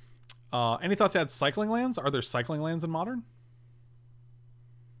 Any thoughts to add cycling lands? Are there cycling lands in Modern?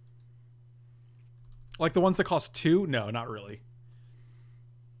 Like the ones that cost 2? No, not really.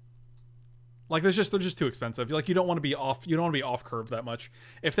 Like they're just too expensive. Like, you don't want to be off curve that much.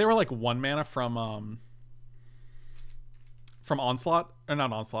 If they were like 1 mana from Onslaught, or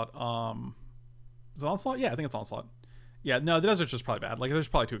not Onslaught, is it Onslaught? Yeah, I think it's Onslaught. Yeah, no, the Desert's just probably bad. Like, they're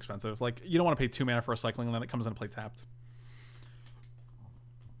just probably too expensive. Like, you don't want to pay 2 mana for a cycling land that comes into play tapped.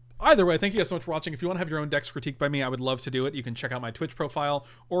 Either way, thank you guys so much for watching. If you want to have your own decks critiqued by me, I would love to do it. You can check out my Twitch profile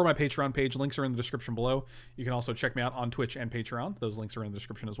or my Patreon page. Links are in the description below. You can also check me out on Twitch and Patreon. Those links are in the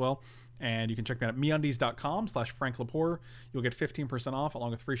description as well. And you can check me out at MeUndies.com/FrankLepore. You'll get 15% off along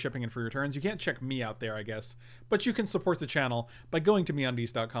with free shipping and free returns. You can't check me out there, I guess, but you can support the channel by going to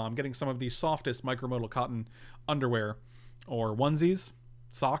MeUndies.com, getting some of the softest micromodal cotton underwear or onesies,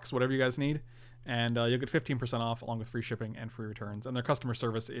 socks, whatever you guys need. And you'll get 15% off along with free shipping and free returns. And their customer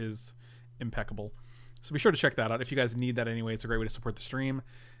service is impeccable. So be sure to check that out if you guys need that anyway. It's a great way to support the stream.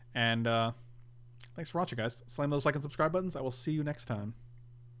 And thanks for watching, guys. Slam those like and subscribe buttons. I will see you next time.